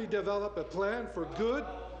actually develop a plan for good,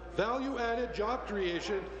 value-added job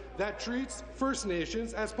creation that treats First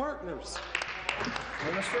Nations as partners?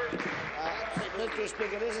 Minister. Mr.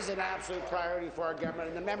 Speaker, this is an absolute priority for our government,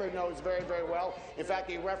 and the member knows very, very well. In fact,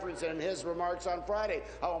 he referenced it in his remarks on Friday,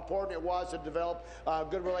 how important it was to develop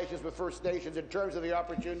good relations with First Nations in terms of the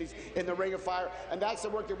opportunities in the Ring of Fire. And that's the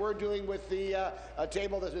work that we're doing with the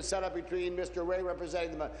table that's been set up between Mr. Ray,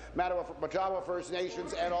 representing the Matawa First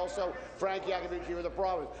Nations, and also Frank Iacovici of the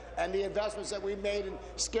province. And the investments that we made in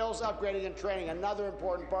skills upgrading and training, another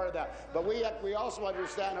important part of that. But we also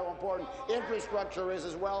understand how important infrastructure is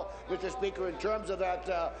as well, Mr. Speaker, in terms of that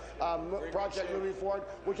project moving forward,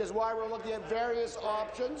 which is why we're looking at various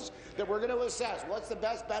options that we're going to assess. What's the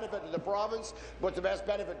best benefit to the province? What's the best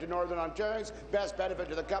benefit to Northern Ontarians? Best benefit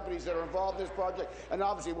to the companies that are involved in this project? And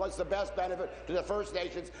obviously, what's the best benefit to the First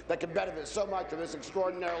Nations that can benefit so much from this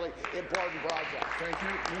extraordinarily important project? Thank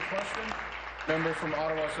you. New question? Member from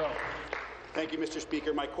Ottawa South. Thank you, Mr.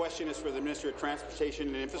 Speaker. My question is for the Minister of Transportation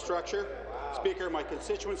and Infrastructure. Speaker, my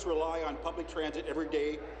constituents rely on public transit every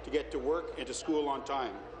day to get to work and to school on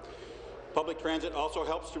time. Public transit also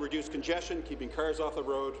helps to reduce congestion, keeping cars off the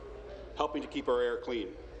road, helping to keep our air clean.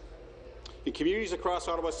 In communities across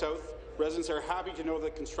Ottawa South, residents are happy to know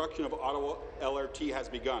that construction of Ottawa LRT has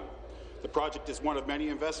begun. The project is one of many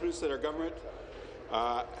investments that our government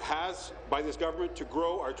has by this government to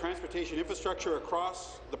grow our transportation infrastructure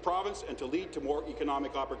across the province and to lead to more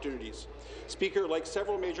economic opportunities. Speaker, like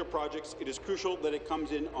several major projects, it is crucial that it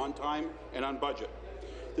comes in on time and on budget.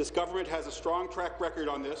 This government has a strong track record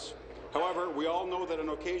on this. However, we all know that on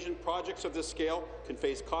occasion projects of this scale can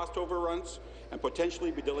face cost overruns and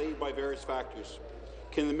potentially be delayed by various factors.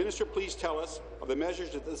 Can the minister please tell us of the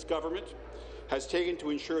measures that this government has taken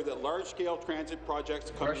to ensure that large-scale transit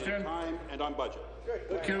projects come in on time and on budget?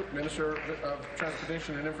 Thank you. Minister of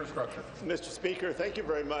Transportation and Infrastructure. Mr. Speaker, thank you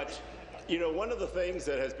very much. You know, one of the things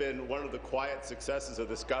that has been one of the quiet successes of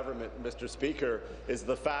this government, Mr. Speaker, is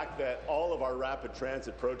the fact that all of our rapid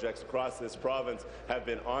transit projects across this province have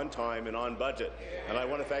been on time and on budget. And I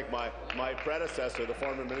want to thank my predecessor, the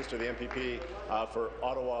former Minister of the MPP for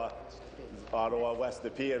Ottawa West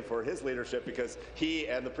Nepean, for his leadership, because he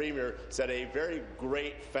and the Premier set a very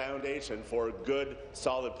great foundation for good,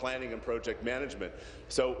 solid planning and project management.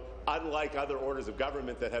 So unlike other orders of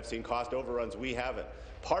government that have seen cost overruns, we haven't.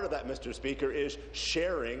 Part of that, Mr. Speaker, is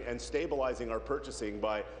sharing and stabilizing our purchasing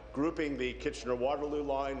by grouping the Kitchener-Waterloo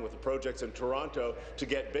line with the projects in Toronto to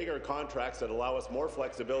get bigger contracts that allow us more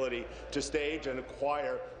flexibility to stage and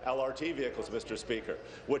acquire LRT vehicles, Mr. Speaker,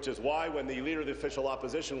 which is why when the Leader of the Official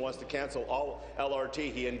Opposition wants to cancel all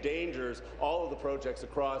LRT, he endangers all of the projects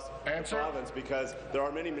across the province, because there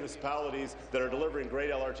are many municipalities that are delivering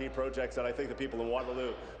great LRT projects that I think the people in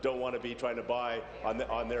Waterloo don't want to be trying to buy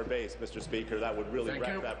on their base, Mr. Speaker. That would really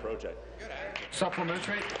wreck that project.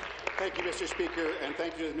 Supplementary. Thank you, Mr. Speaker, and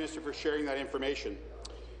thank you to the Minister for sharing that information.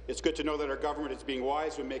 It's good to know that our government is being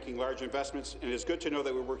wise when making large investments, and it is good to know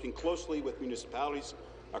that we're working closely with municipalities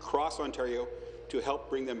across Ontario to help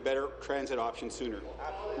bring them better transit options sooner.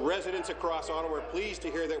 Residents across Ottawa are pleased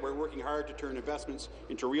to hear that we're working hard to turn investments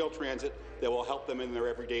into real transit that will help them in their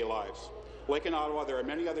everyday lives. Like in Ottawa, there are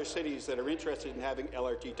many other cities that are interested in having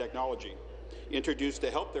LRT technology introduced to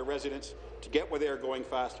help their residents to get where they are going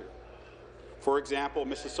faster. For example,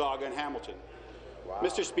 Mississauga and Hamilton. Wow.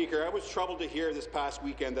 Mr. Speaker, I was troubled to hear this past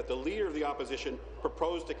weekend that the Leader of the Opposition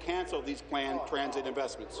proposed to cancel these planned transit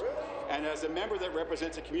investments. And as a member that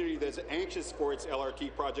represents a community that is anxious for its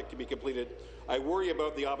LRT project to be completed, I worry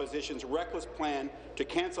about the Opposition's reckless plan to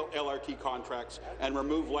cancel LRT contracts and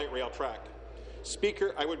remove light rail track.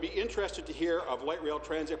 Speaker, I would be interested to hear of light rail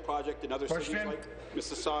transit project in other cities like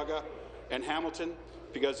Mississauga and Hamilton,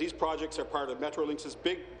 because these projects are part of Metrolinx's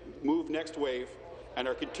big Move Next wave and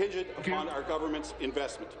are contingent upon our government's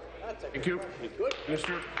investment. Thank you.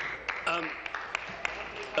 Minister.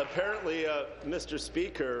 Apparently, Mr.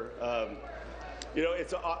 Speaker, you know,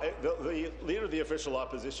 the Leader of the Official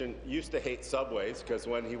Opposition used to hate subways because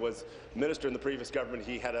when he was minister in the previous government,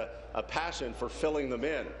 he had a passion for filling them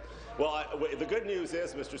in. Well, the good news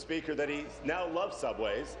is, Mr. Speaker, that he now loves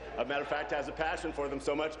subways. As a matter of fact, has a passion for them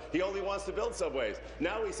so much, he only wants to build subways.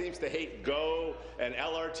 Now he seems to hate GO and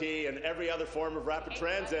LRT and every other form of rapid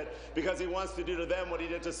transit because he wants to do to them what he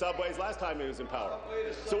did to subways last time he was in power.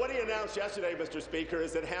 So what he announced yesterday, Mr. Speaker,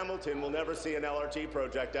 is that Hamilton will never see an LRT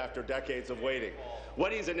project after decades of waiting.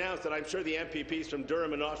 What he's announced, and I'm sure the MPPs from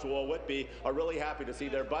Durham and Oshawa Whitby are really happy to see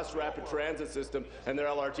their bus rapid transit system and their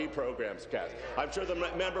LRT programs cast. I'm sure the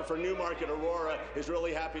member for Newmarket Aurora is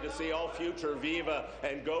really happy to see all future Viva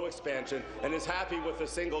and GO expansion and is happy with the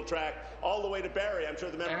single track all the way to Barrie. I'm sure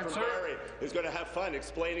the member from Barrie is going to have fun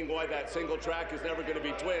explaining why that single track is never going to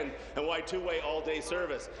be twinned and why two-way all-day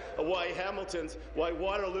service, why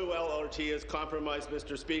Waterloo LRT is compromised,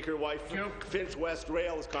 Mr. Speaker, why Finch West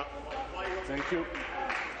Rail is compromised. Thank you.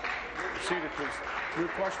 Seated, please. New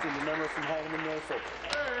question, the member from Haldimand Norfolk.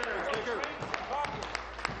 Speaker,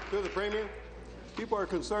 to the Premier, people are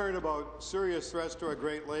concerned about serious threats to our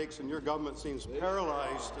Great Lakes, and your government seems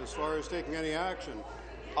paralyzed as far as taking any action.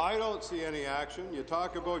 I don't see any action. You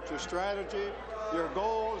talk about your strategy, your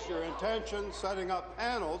goals, your intentions, setting up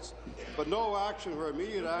panels, but no action or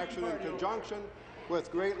immediate action in conjunction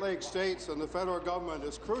with Great Lakes states and the federal government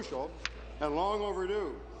is crucial and long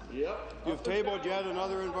overdue. You've tabled yet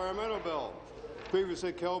another environmental bill,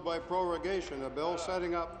 previously killed by prorogation, a bill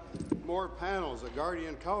setting up more panels, a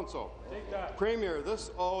guardian council. Premier,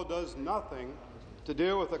 this all does nothing to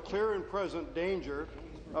deal with the clear and present danger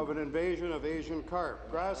of an invasion of Asian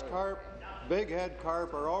carp. Grass carp, bighead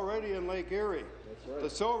carp are already in Lake Erie. The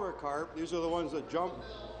silver carp, these are the ones that jump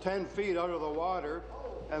 10 feet out of the water,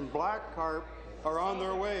 and black carp are on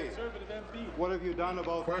their way. What have you done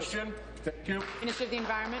about question? Thank you. Minister of the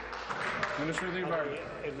Environment. Minister of the Environment.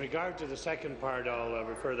 In regard to the second part, I'll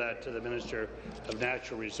refer that to the Minister of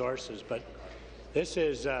Natural Resources. But this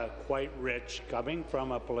is quite rich, coming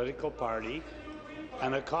from a political party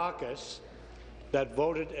and a caucus that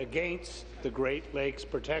voted against the Great Lakes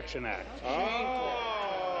Protection Act.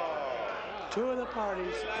 Two of the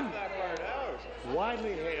parties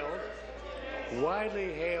widely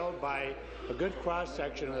hailed by a good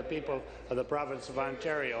cross-section of the people of the province of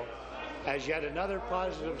Ontario as yet another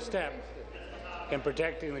positive step in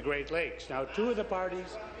protecting the Great Lakes. Now, two of the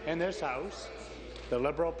parties in this House, the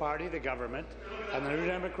Liberal Party, the government, and the New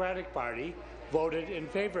Democratic Party, voted in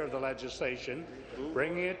favour of the legislation,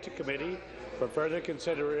 bringing it to committee for further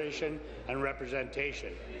consideration and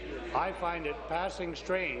representation. I find it passing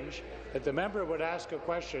strange that the member would ask a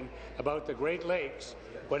question about the Great Lakes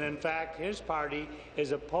when in fact his party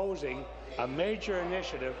is opposing a major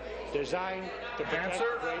initiative designed to protect the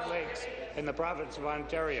Great Lakes in the province of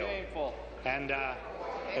Ontario. Shameful. And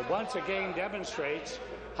it once again demonstrates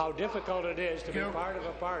how difficult it is to be part of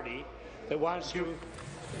a party that wants to...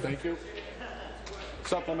 Thank you.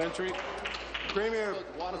 Supplementary. Premier,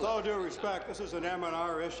 with all due respect, this is an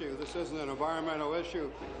M&R issue. This isn't an environmental issue.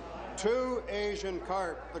 Two Asian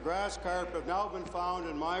carp, the grass carp, have now been found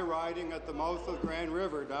in my riding at the mouth of Grand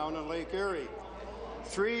River down in Lake Erie.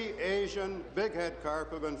 3 Asian bighead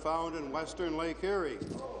carp have been found in western Lake Erie.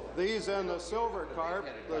 These and the silver carp,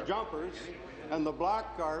 the jumpers, and the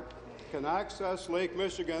black carp can access Lake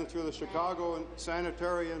Michigan through the Chicago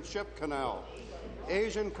Sanitarium Ship Canal.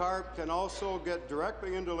 Asian carp can also get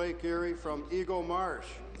directly into Lake Erie from Eagle Marsh.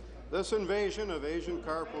 This invasion of Asian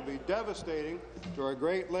carp will be devastating to our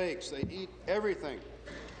Great Lakes. They eat everything.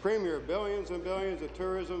 Premier, billions and billions of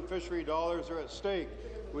tourism fishery dollars are at stake.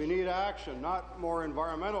 We need action, not more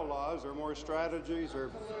environmental laws or more strategies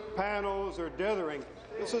or panels or dithering.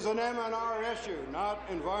 This is an MNR issue, not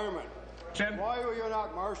environment. Jim. Why will you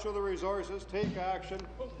not marshal the resources, take action,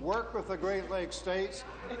 work with the Great Lakes states,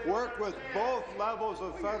 work with both levels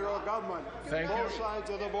of federal government, both sides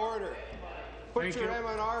of the border? Put your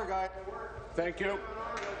MNR guy to work. Thank you.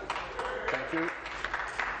 Thank you.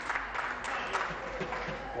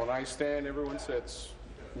 When I stand, everyone sits.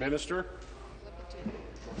 Minister?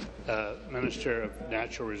 Minister of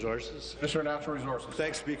Natural Resources. Minister of Natural Resources.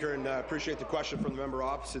 Thanks, Speaker, and appreciate the question from the member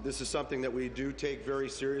opposite. This is something that we do take very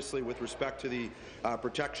seriously with respect to the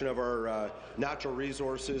protection of our natural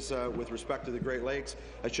resources with respect to the Great Lakes.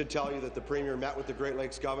 I should tell you that the Premier met with the Great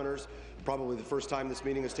Lakes governors, probably the first time this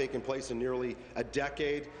meeting has taken place in nearly a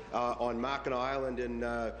decade, on Mackinac Island in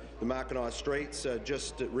the Mackinac Straits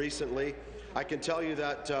just recently. I can tell you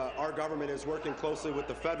that our government is working closely with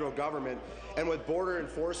the federal government and with border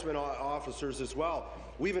enforcement officers as well.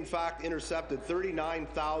 We've in fact intercepted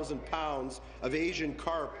 39,000 pounds of Asian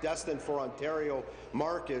carp destined for Ontario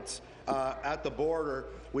markets at the border.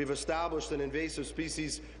 We've established an invasive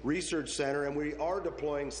species research centre, and we are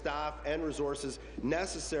deploying staff and resources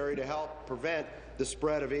necessary to help prevent the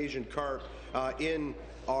spread of Asian carp in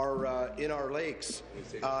our lakes.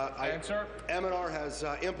 MNR has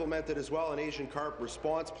implemented as well an Asian carp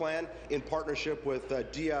response plan in partnership with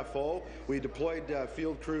DFO. We deployed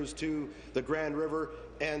field crews to the Grand River,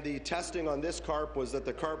 and the testing on this carp was that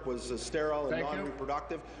the carp was sterile and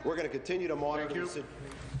non-reproductive. We're going to continue to monitor this.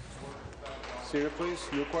 Senior, please.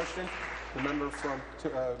 New question. The member from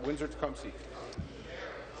Windsor-Tecumseh.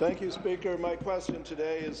 Thank you, Speaker. My question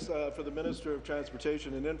today is for the Minister of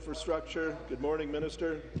Transportation and Infrastructure. Good morning,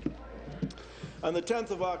 Minister. On the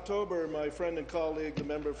 10th of October, my friend and colleague, the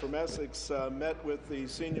member from Essex, met with the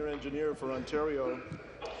Senior Engineer for Ontario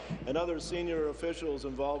and other senior officials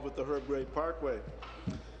involved with the Herb Gray Parkway.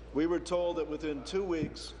 We were told that within 2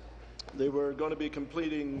 weeks they were going to be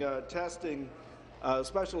completing testing,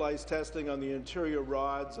 specialized testing on the interior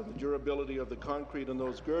rods and the durability of the concrete in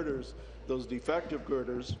those girders, those defective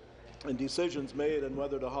girders, and decisions made on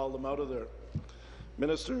whether to haul them out of there.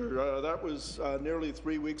 Minister, that was nearly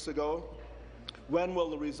 3 weeks ago. When will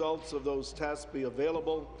the results of those tests be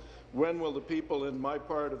available? When will the people in my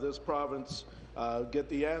part of this province get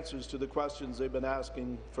the answers to the questions they've been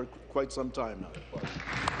asking for quite some time now?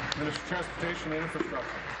 Minister of Transportation and Infrastructure.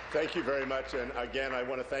 Thank you very much, and again, I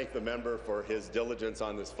want to thank the member for his diligence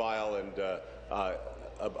on this file and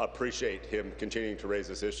appreciate him continuing to raise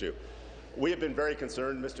this issue. We have been very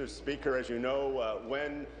concerned, Mr. Speaker, as you know,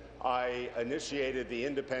 when I initiated the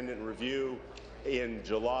independent review in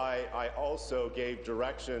July, I also gave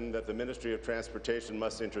direction that the Ministry of Transportation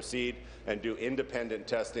must intercede and do independent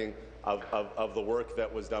testing of the work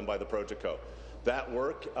that was done by the Progeco. That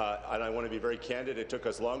work, and I want to be very candid, it took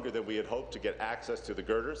us longer than we had hoped to get access to the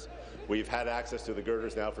girders. We've had access to the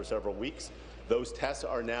girders now for several weeks. Those tests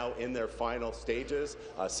are now in their final stages.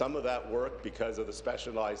 Some of that work, because of the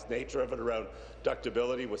specialized nature of it around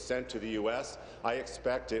ductability, was sent to the U.S. I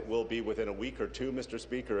expect it will be within a week or two, Mr.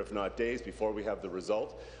 Speaker, if not days, before we have the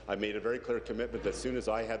result. I made a very clear commitment that as soon as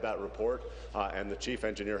I had that report and the chief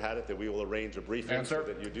engineer had it, that we will arrange a briefing so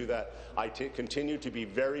that you do that. I continue to be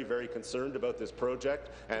very, very concerned about this project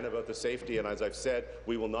and about the safety, and as I've said,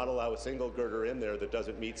 we will not allow a single girder in there that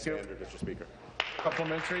doesn't meet standard, Mr. Speaker.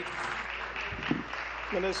 Supplementary.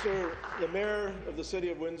 Minister, the Mayor of the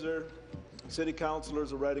City of Windsor, City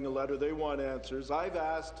Councillors are writing a letter. They want answers. I've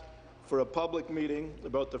asked for a public meeting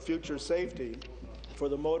about the future safety for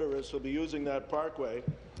the motorists who will be using that parkway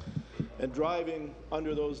and driving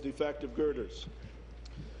under those defective girders.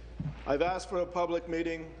 I've asked for a public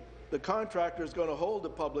meeting. The contractor is going to hold a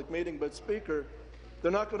public meeting, but, Speaker,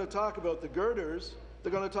 they're not going to talk about the girders.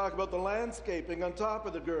 They're going to talk about the landscaping on top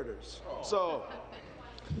of the girders. So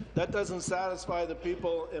that doesn't satisfy the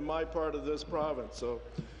people in my part of this province. So,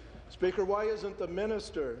 Speaker, why isn't the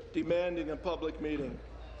minister demanding a public meeting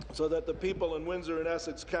so that the people in Windsor and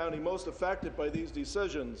Essex County most affected by these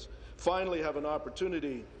decisions finally have an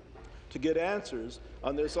opportunity to get answers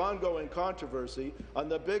on this ongoing controversy on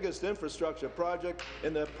the biggest infrastructure project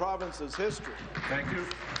in the province's history? Thank you.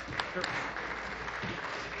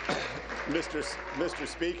 Mr.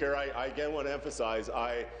 Speaker, I again want to emphasize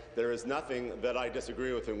there is nothing that I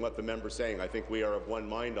disagree with in what the member is saying. I think we are of one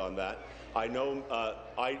mind on that. I know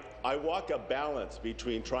I walk a balance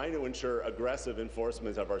between trying to ensure aggressive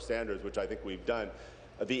enforcement of our standards, which I think we've done.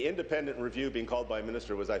 The independent review being called by a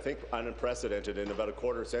minister was, I think, unprecedented in about a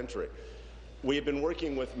quarter century. We have been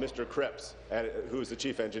working with Mr. Cripps, who is the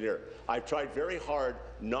chief engineer. I've tried very hard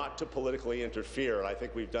not to politically interfere, and I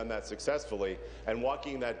think we've done that successfully, and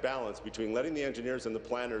walking that balance between letting the engineers and the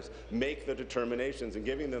planners make the determinations and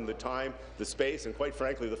giving them the time, the space, and quite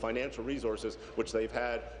frankly, the financial resources, which they've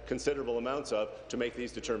had considerable amounts of, to make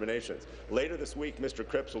these determinations. Later this week, Mr.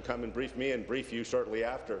 Cripps will come and brief me and brief you shortly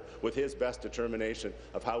after with his best determination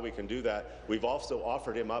of how we can do that. We've also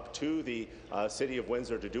offered him up to the City of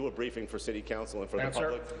Windsor to do a briefing for City Council and for the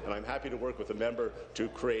public, and I'm happy to work with the member to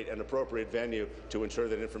create an appropriate venue to ensure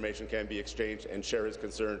that information can be exchanged and share his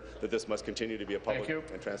concern that this must continue to be a public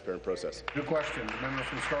and transparent process. New question, the member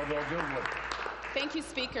from Scarborough-Guildwood. Thank you,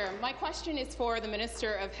 Speaker. My question is for the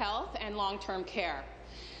Minister of Health and Long-Term Care.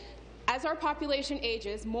 As our population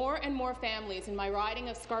ages, more and more families in my riding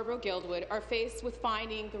of Scarborough-Guildwood are faced with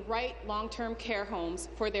finding the right long-term care homes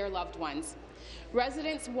for their loved ones.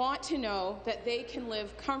 Residents want to know that they can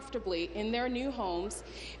live comfortably in their new homes,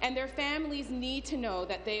 and their families need to know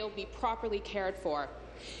that they will be properly cared for.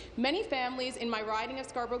 Many families in my riding of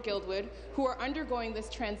Scarborough-Guildwood who are undergoing this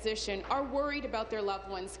transition are worried about their loved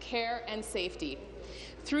ones' care and safety.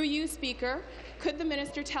 Through you, Speaker, could the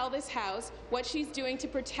minister tell this House what she's doing to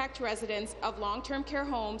protect residents of long-term care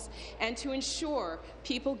homes and to ensure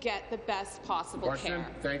people get the best possible care?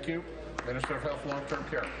 Thank you. Minister of Health, Long-Term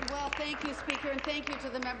Care. Well, thank you, Speaker, and thank you to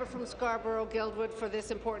the member from Scarborough-Guildwood for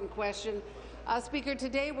this important question. Speaker,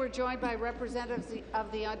 today we're joined by representatives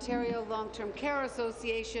of the Ontario Long-Term Care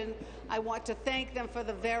Association. I want to thank them for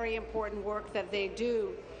the very important work that they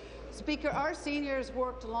do. Speaker, our seniors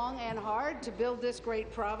worked long and hard to build this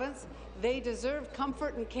great province. They deserve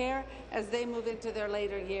comfort and care as they move into their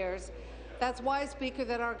later years. That's why, Speaker,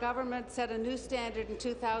 that our government set a new standard in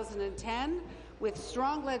 2010 with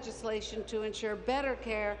strong legislation to ensure better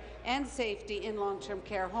care and safety in long-term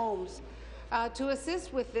care homes. To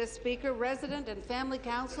assist with this, Speaker, resident and family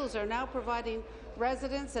councils are now providing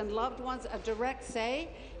residents and loved ones a direct say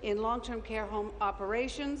in long-term care home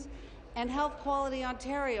operations, and Health Quality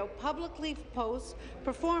Ontario publicly posts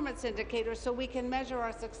performance indicators so we can measure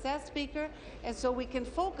our success, Speaker, and so we can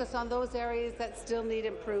focus on those areas that still need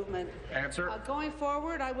improvement. Answer. Going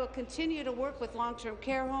forward, I will continue to work with long-term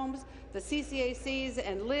care homes, the CCACs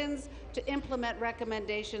and LHINs to implement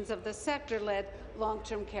recommendations of the sector-led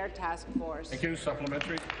Long-Term Care Task Force. Thank you.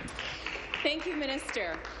 Supplementary. Thank you,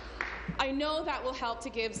 Minister. I know that will help to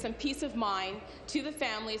give some peace of mind to the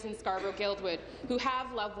families in Scarborough-Guildwood who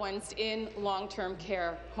have loved ones in long-term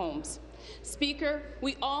care homes. Speaker,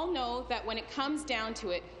 we all know that when it comes down to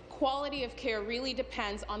it, quality of care really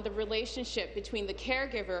depends on the relationship between the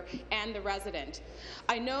caregiver and the resident.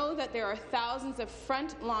 I know that there are thousands of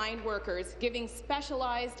frontline workers giving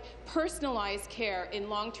specialized, personalized care in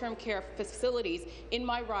long-term care facilities in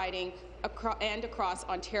my riding and across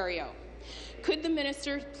Ontario. Could the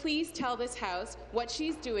minister please tell this House what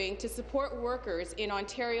she's doing to support workers in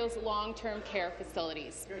Ontario's long-term care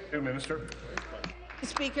facilities? Minister.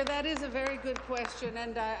 Speaker, that is a very good question,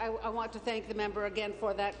 and I want to thank the member again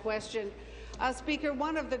for that question. Speaker,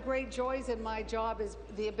 one of the great joys in my job is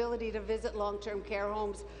the ability to visit long-term care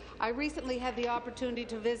homes. I recently had the opportunity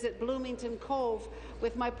to visit Bloomington Cove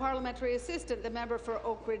with my parliamentary assistant, the member for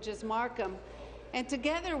Oak Ridges Markham. And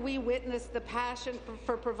together we witnessed the passion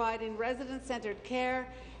for providing resident-centred care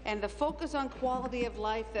and the focus on quality of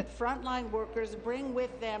life that frontline workers bring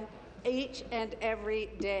with them each and every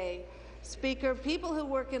day. Speaker, people who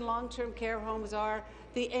work in long-term care homes are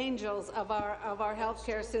the angels of our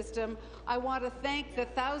healthcare system. I want to thank the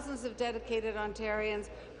thousands of dedicated Ontarians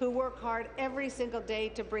who work hard every single day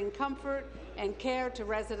to bring comfort and care to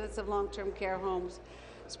residents of long-term care homes.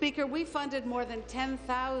 Speaker, we funded more than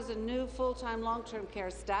 10,000 new full-time long-term care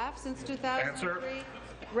staff since 2003. Answer.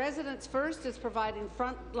 Residents First is providing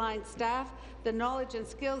frontline staff the knowledge and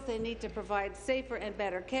skills they need to provide safer and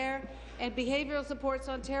better care, and Behavioural Supports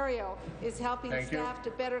Ontario is helping staff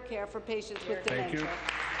to better care for patients with dementia. Thank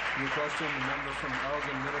you. New question, the member from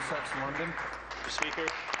Elgin, Middlesex, London. Mr. Speaker,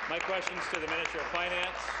 my question is to the Minister of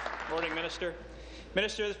Finance. Morning, Minister.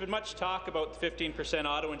 Minister, there's been much talk about the 15%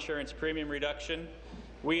 auto insurance premium reduction.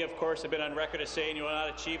 We, of course, have been on record as saying you will not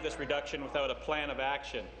achieve this reduction without a plan of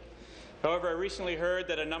action. However, I recently heard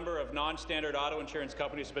that a number of non-standard auto insurance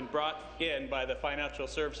companies have been brought in by the Financial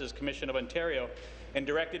Services Commission of Ontario and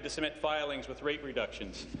directed to submit filings with rate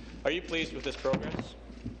reductions. Are you pleased with this progress?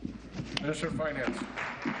 Minister of Finance.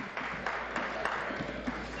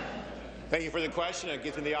 Thank you for the question. It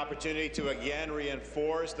gives me the opportunity to again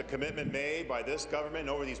reinforce the commitment made by this government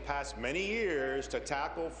over these past many years to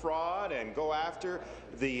tackle fraud and go after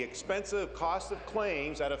the expensive cost of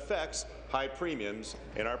claims that affects high premiums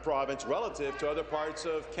in our province relative to other parts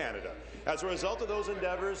of Canada. As a result of those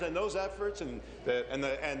endeavours and those efforts and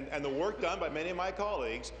the work done by many of my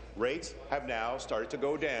colleagues, rates have now started to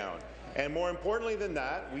go down. And more importantly than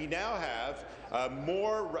that, we now have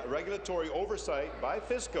more regulatory oversight by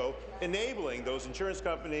Fisco, enabling those insurance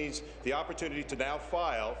companies the opportunity to now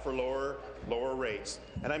file for lower rates.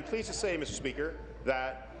 And I'm pleased to say, Mr. Speaker,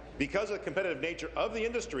 that because of the competitive nature of the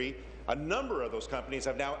industry, a number of those companies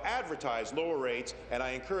have now advertised lower rates, and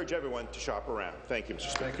I encourage everyone to shop around. Thank you, Mr.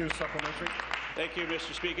 Speaker. Thank you. Supplementary. Thank you,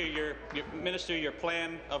 Mr. Speaker. Minister, your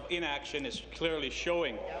plan of inaction is clearly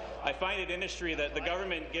showing. I find it industry that the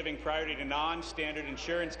government giving priority to non-standard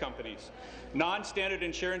insurance companies. Non-standard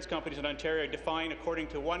insurance companies in Ontario are defined according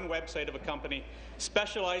to one website of a company,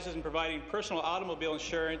 specializes in providing personal automobile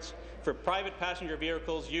insurance for private passenger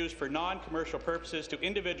vehicles used for non-commercial purposes to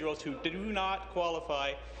individuals who do not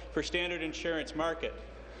qualify for standard insurance market.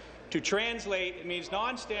 To translate, it means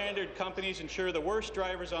non-standard companies insure the worst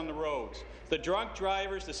drivers on the roads, the drunk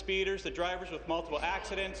drivers, the speeders, the drivers with multiple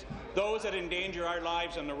accidents, those that endanger our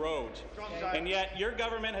lives on the roads. And yet your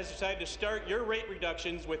government has decided to start your rate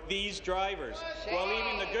reductions with these drivers, while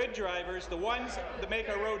leaving the good drivers, the ones that make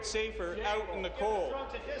our roads safer, out in the cold.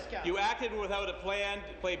 You acted without a plan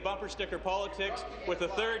to play bumper sticker politics with a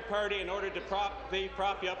third party in order to prop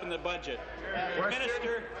you up in the budget.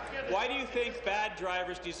 Minister, why do you think bad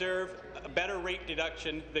drivers deserve a better rate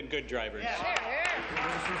deduction than good drivers?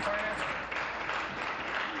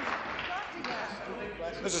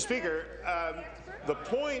 Mr. Speaker, the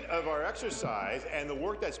point of our exercise and the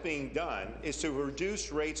work that's being done is to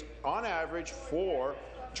reduce rates on average for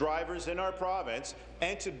drivers in our province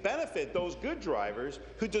and to benefit those good drivers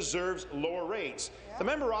who deserve lower rates. The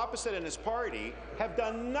member opposite and his party have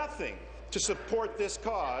done nothing to support this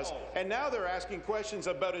cause, and now they're asking questions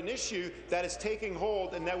about an issue that is taking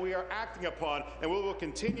hold and that we are acting upon, and we will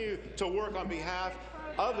continue to work on behalf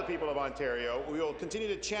of the people of Ontario. We will continue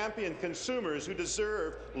to champion consumers who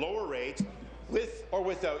deserve lower rates with or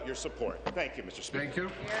without your support. Thank you, Mr. Speaker. Thank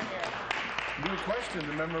you. New question,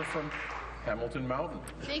 the member from Hamilton Mountain.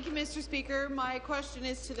 Thank you, Mr. Speaker. My question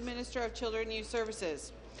is to the Minister of Children and Youth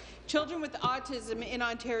Services. Children with autism in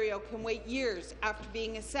Ontario can wait years after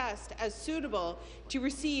being assessed as suitable to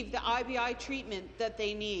receive the IBI treatment that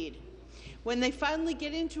they need. When they finally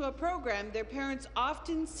get into a program, their parents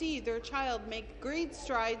often see their child make great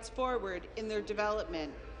strides forward in their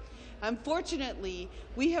development. Unfortunately,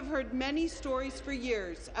 we have heard many stories for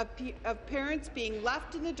years of parents being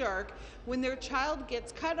left in the dark when their child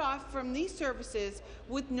gets cut off from these services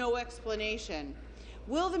with no explanation.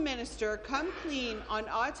 Will the minister come clean on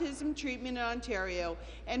autism treatment in Ontario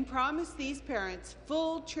and promise these parents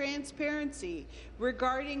full transparency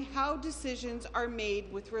regarding how decisions are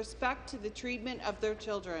made with respect to the treatment of their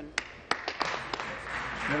children?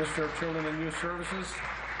 Minister of Children and Youth Services.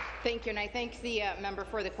 Thank you, and I thank the member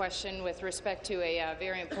for the question with respect to a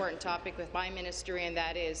very important topic with my ministry, and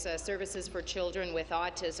that is services for children with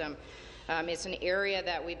autism. It's an area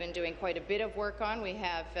that we've been doing quite a bit of work on. We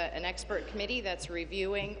have an expert committee that's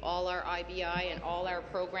reviewing all our IBI and all our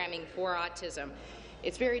programming for autism.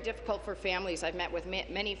 It's very difficult for families. I've met with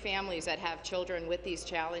many families that have children with these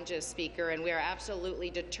challenges, Speaker, and we are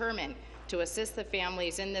absolutely determined to assist the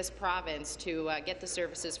families in this province to get the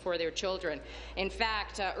services for their children. In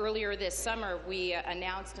fact, earlier this summer, we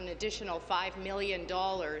announced an additional $5 million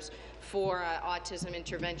for autism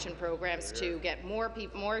intervention programs to get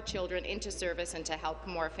more children into service and to help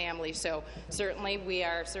more families. So certainly we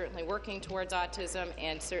are working towards autism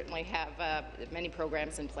and certainly have many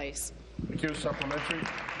programs in place. Thank you. Supplementary.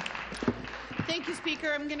 Thank you,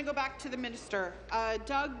 Speaker. I'm going to go back to the minister.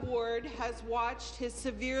 Doug Ward has watched his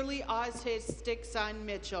severely autistic son,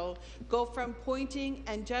 Mitchell, go from pointing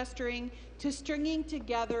and gesturing to stringing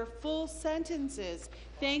together full sentences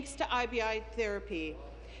thanks to IBI therapy.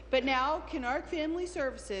 But now, Kinark Family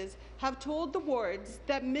Services have told the wards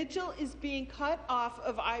that Mitchell is being cut off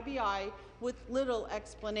of IBI with little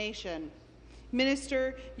explanation.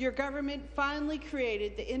 Minister, your government finally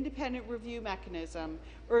created the independent review mechanism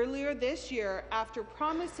earlier this year after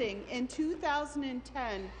promising in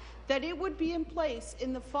 2010 that it would be in place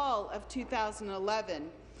in the fall of 2011.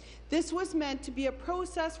 This was meant to be a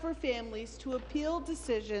process for families to appeal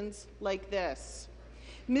decisions like this.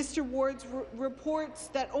 Mr. Ward reports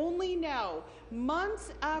that only now,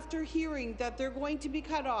 months after hearing that they're going to be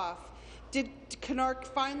cut off, did Kinark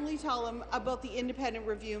finally tell him about the independent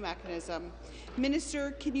review mechanism.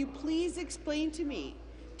 Minister, can you please explain to me,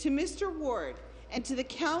 to Mr. Ward, and to the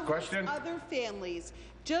countless other families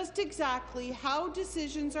just exactly how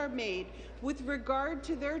decisions are made with regard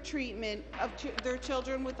to their treatment of their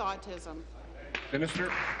children with autism?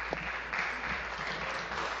 Minister.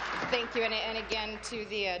 Thank you, and again to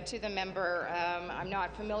the member, I'm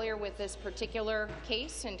not familiar with this particular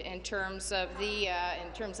case in terms of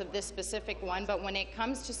this specific one. But when it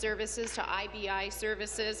comes to services, to IBI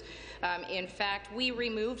services, in fact, we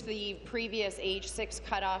removed the previous age 6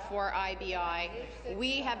 cutoff for IBI.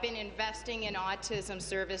 We have been investing in autism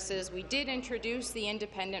services. We did introduce the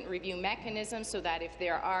independent review mechanism so that if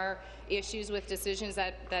there are issues with decisions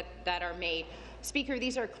that are made. Speaker,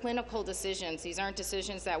 these are clinical decisions. These aren't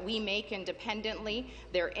decisions that we make independently.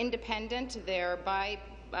 They're independent. They're by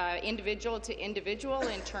individual to individual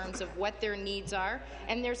in terms of what their needs are,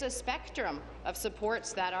 and there's a spectrum of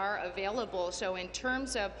supports that are available. So in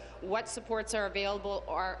terms of what supports are available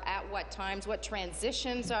or at what times, what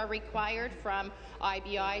transitions are required from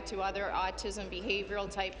IBI to other autism behavioral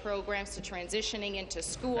type programs to transitioning into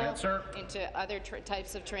school, into other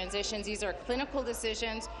types of transitions, these are clinical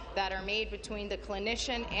decisions that are made between the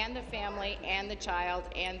clinician and the family and the child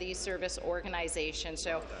and the service organization.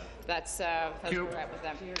 So that's where we're at with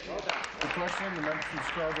them. The question, the member from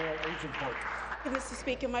Scarborough Agincourt. Mr.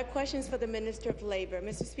 Speaker, my question is for the Minister of Labour.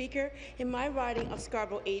 Mr. Speaker, in my riding of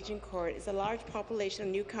Scarborough Agincourt is a large population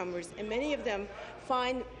of newcomers, and many of them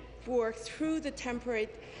find work through the temporary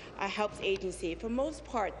helps agency. For most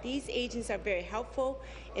part, these agents are very helpful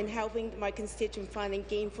in helping my constituents finding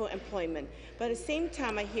gainful employment. But at the same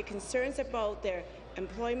time, I hear concerns about their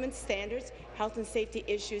employment standards, health and safety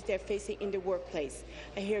issues they're facing in the workplace.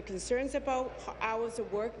 I hear concerns about hours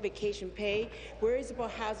of work, vacation pay, worries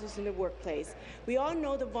about hazards in the workplace. We all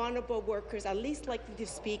know the vulnerable workers are least likely to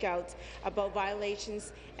speak out about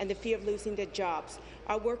violations and the fear of losing their jobs.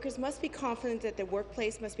 Our workers must be confident that the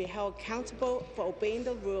workplace must be held accountable for obeying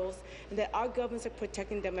the rules and that our governments are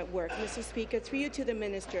protecting them at work. Mr. Speaker, through you to the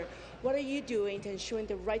Minister, what are you doing to ensure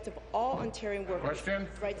the rights of all Ontarian workers'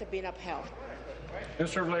 rights are being upheld?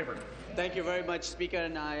 Minister of Labour. Thank you very much, Speaker,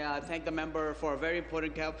 and I thank the member for a very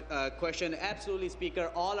important question. Absolutely,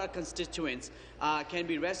 Speaker, all our constituents can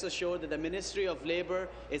be rest assured that the Ministry of Labour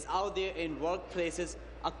is out there in workplaces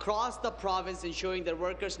across the province ensuring that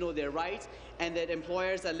workers know their rights and that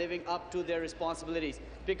employers are living up to their responsibilities.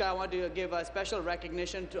 Speaker, I want to give a special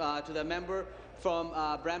recognition to the member from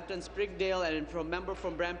Brampton Springdale and from member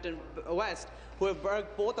from Brampton West, who have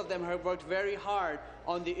worked, both of them have worked very hard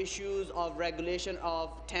on the issues of regulation of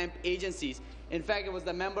temp agencies. In fact, it was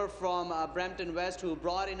the member from Brampton West who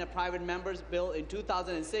brought in a private member's bill in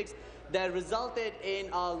 2006 that resulted in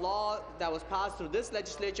a law that was passed through this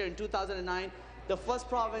legislature in 2009, the first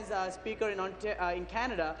province, Speaker, in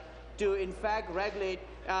Canada to in fact regulate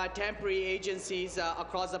temporary agencies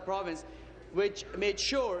across the province, which made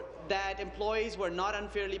sure that employees were not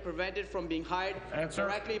unfairly prevented from being hired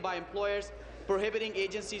directly by employers, prohibiting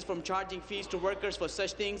agencies from charging fees to workers for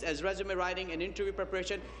such things as resume writing and interview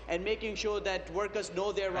preparation, and making sure that workers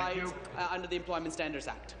know their rights under the Employment Standards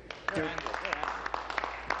Act.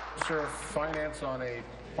 Minister of Finance on a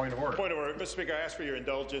point of order. Point of order. Mr. Speaker, I ask for your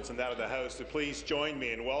indulgence and that of the House to please join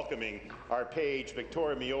me in welcoming our page,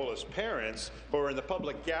 Victoria Miola's parents, who are in the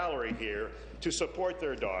public gallery here to support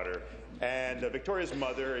their daughter. And Victoria's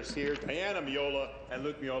mother is here, Diana Miola and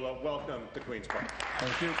Luke Miola. Welcome to Queen's Park.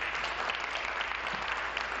 Thank you.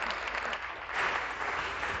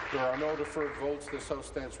 There are no deferred votes. This House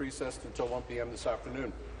stands recessed until 1 p.m. this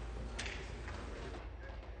afternoon.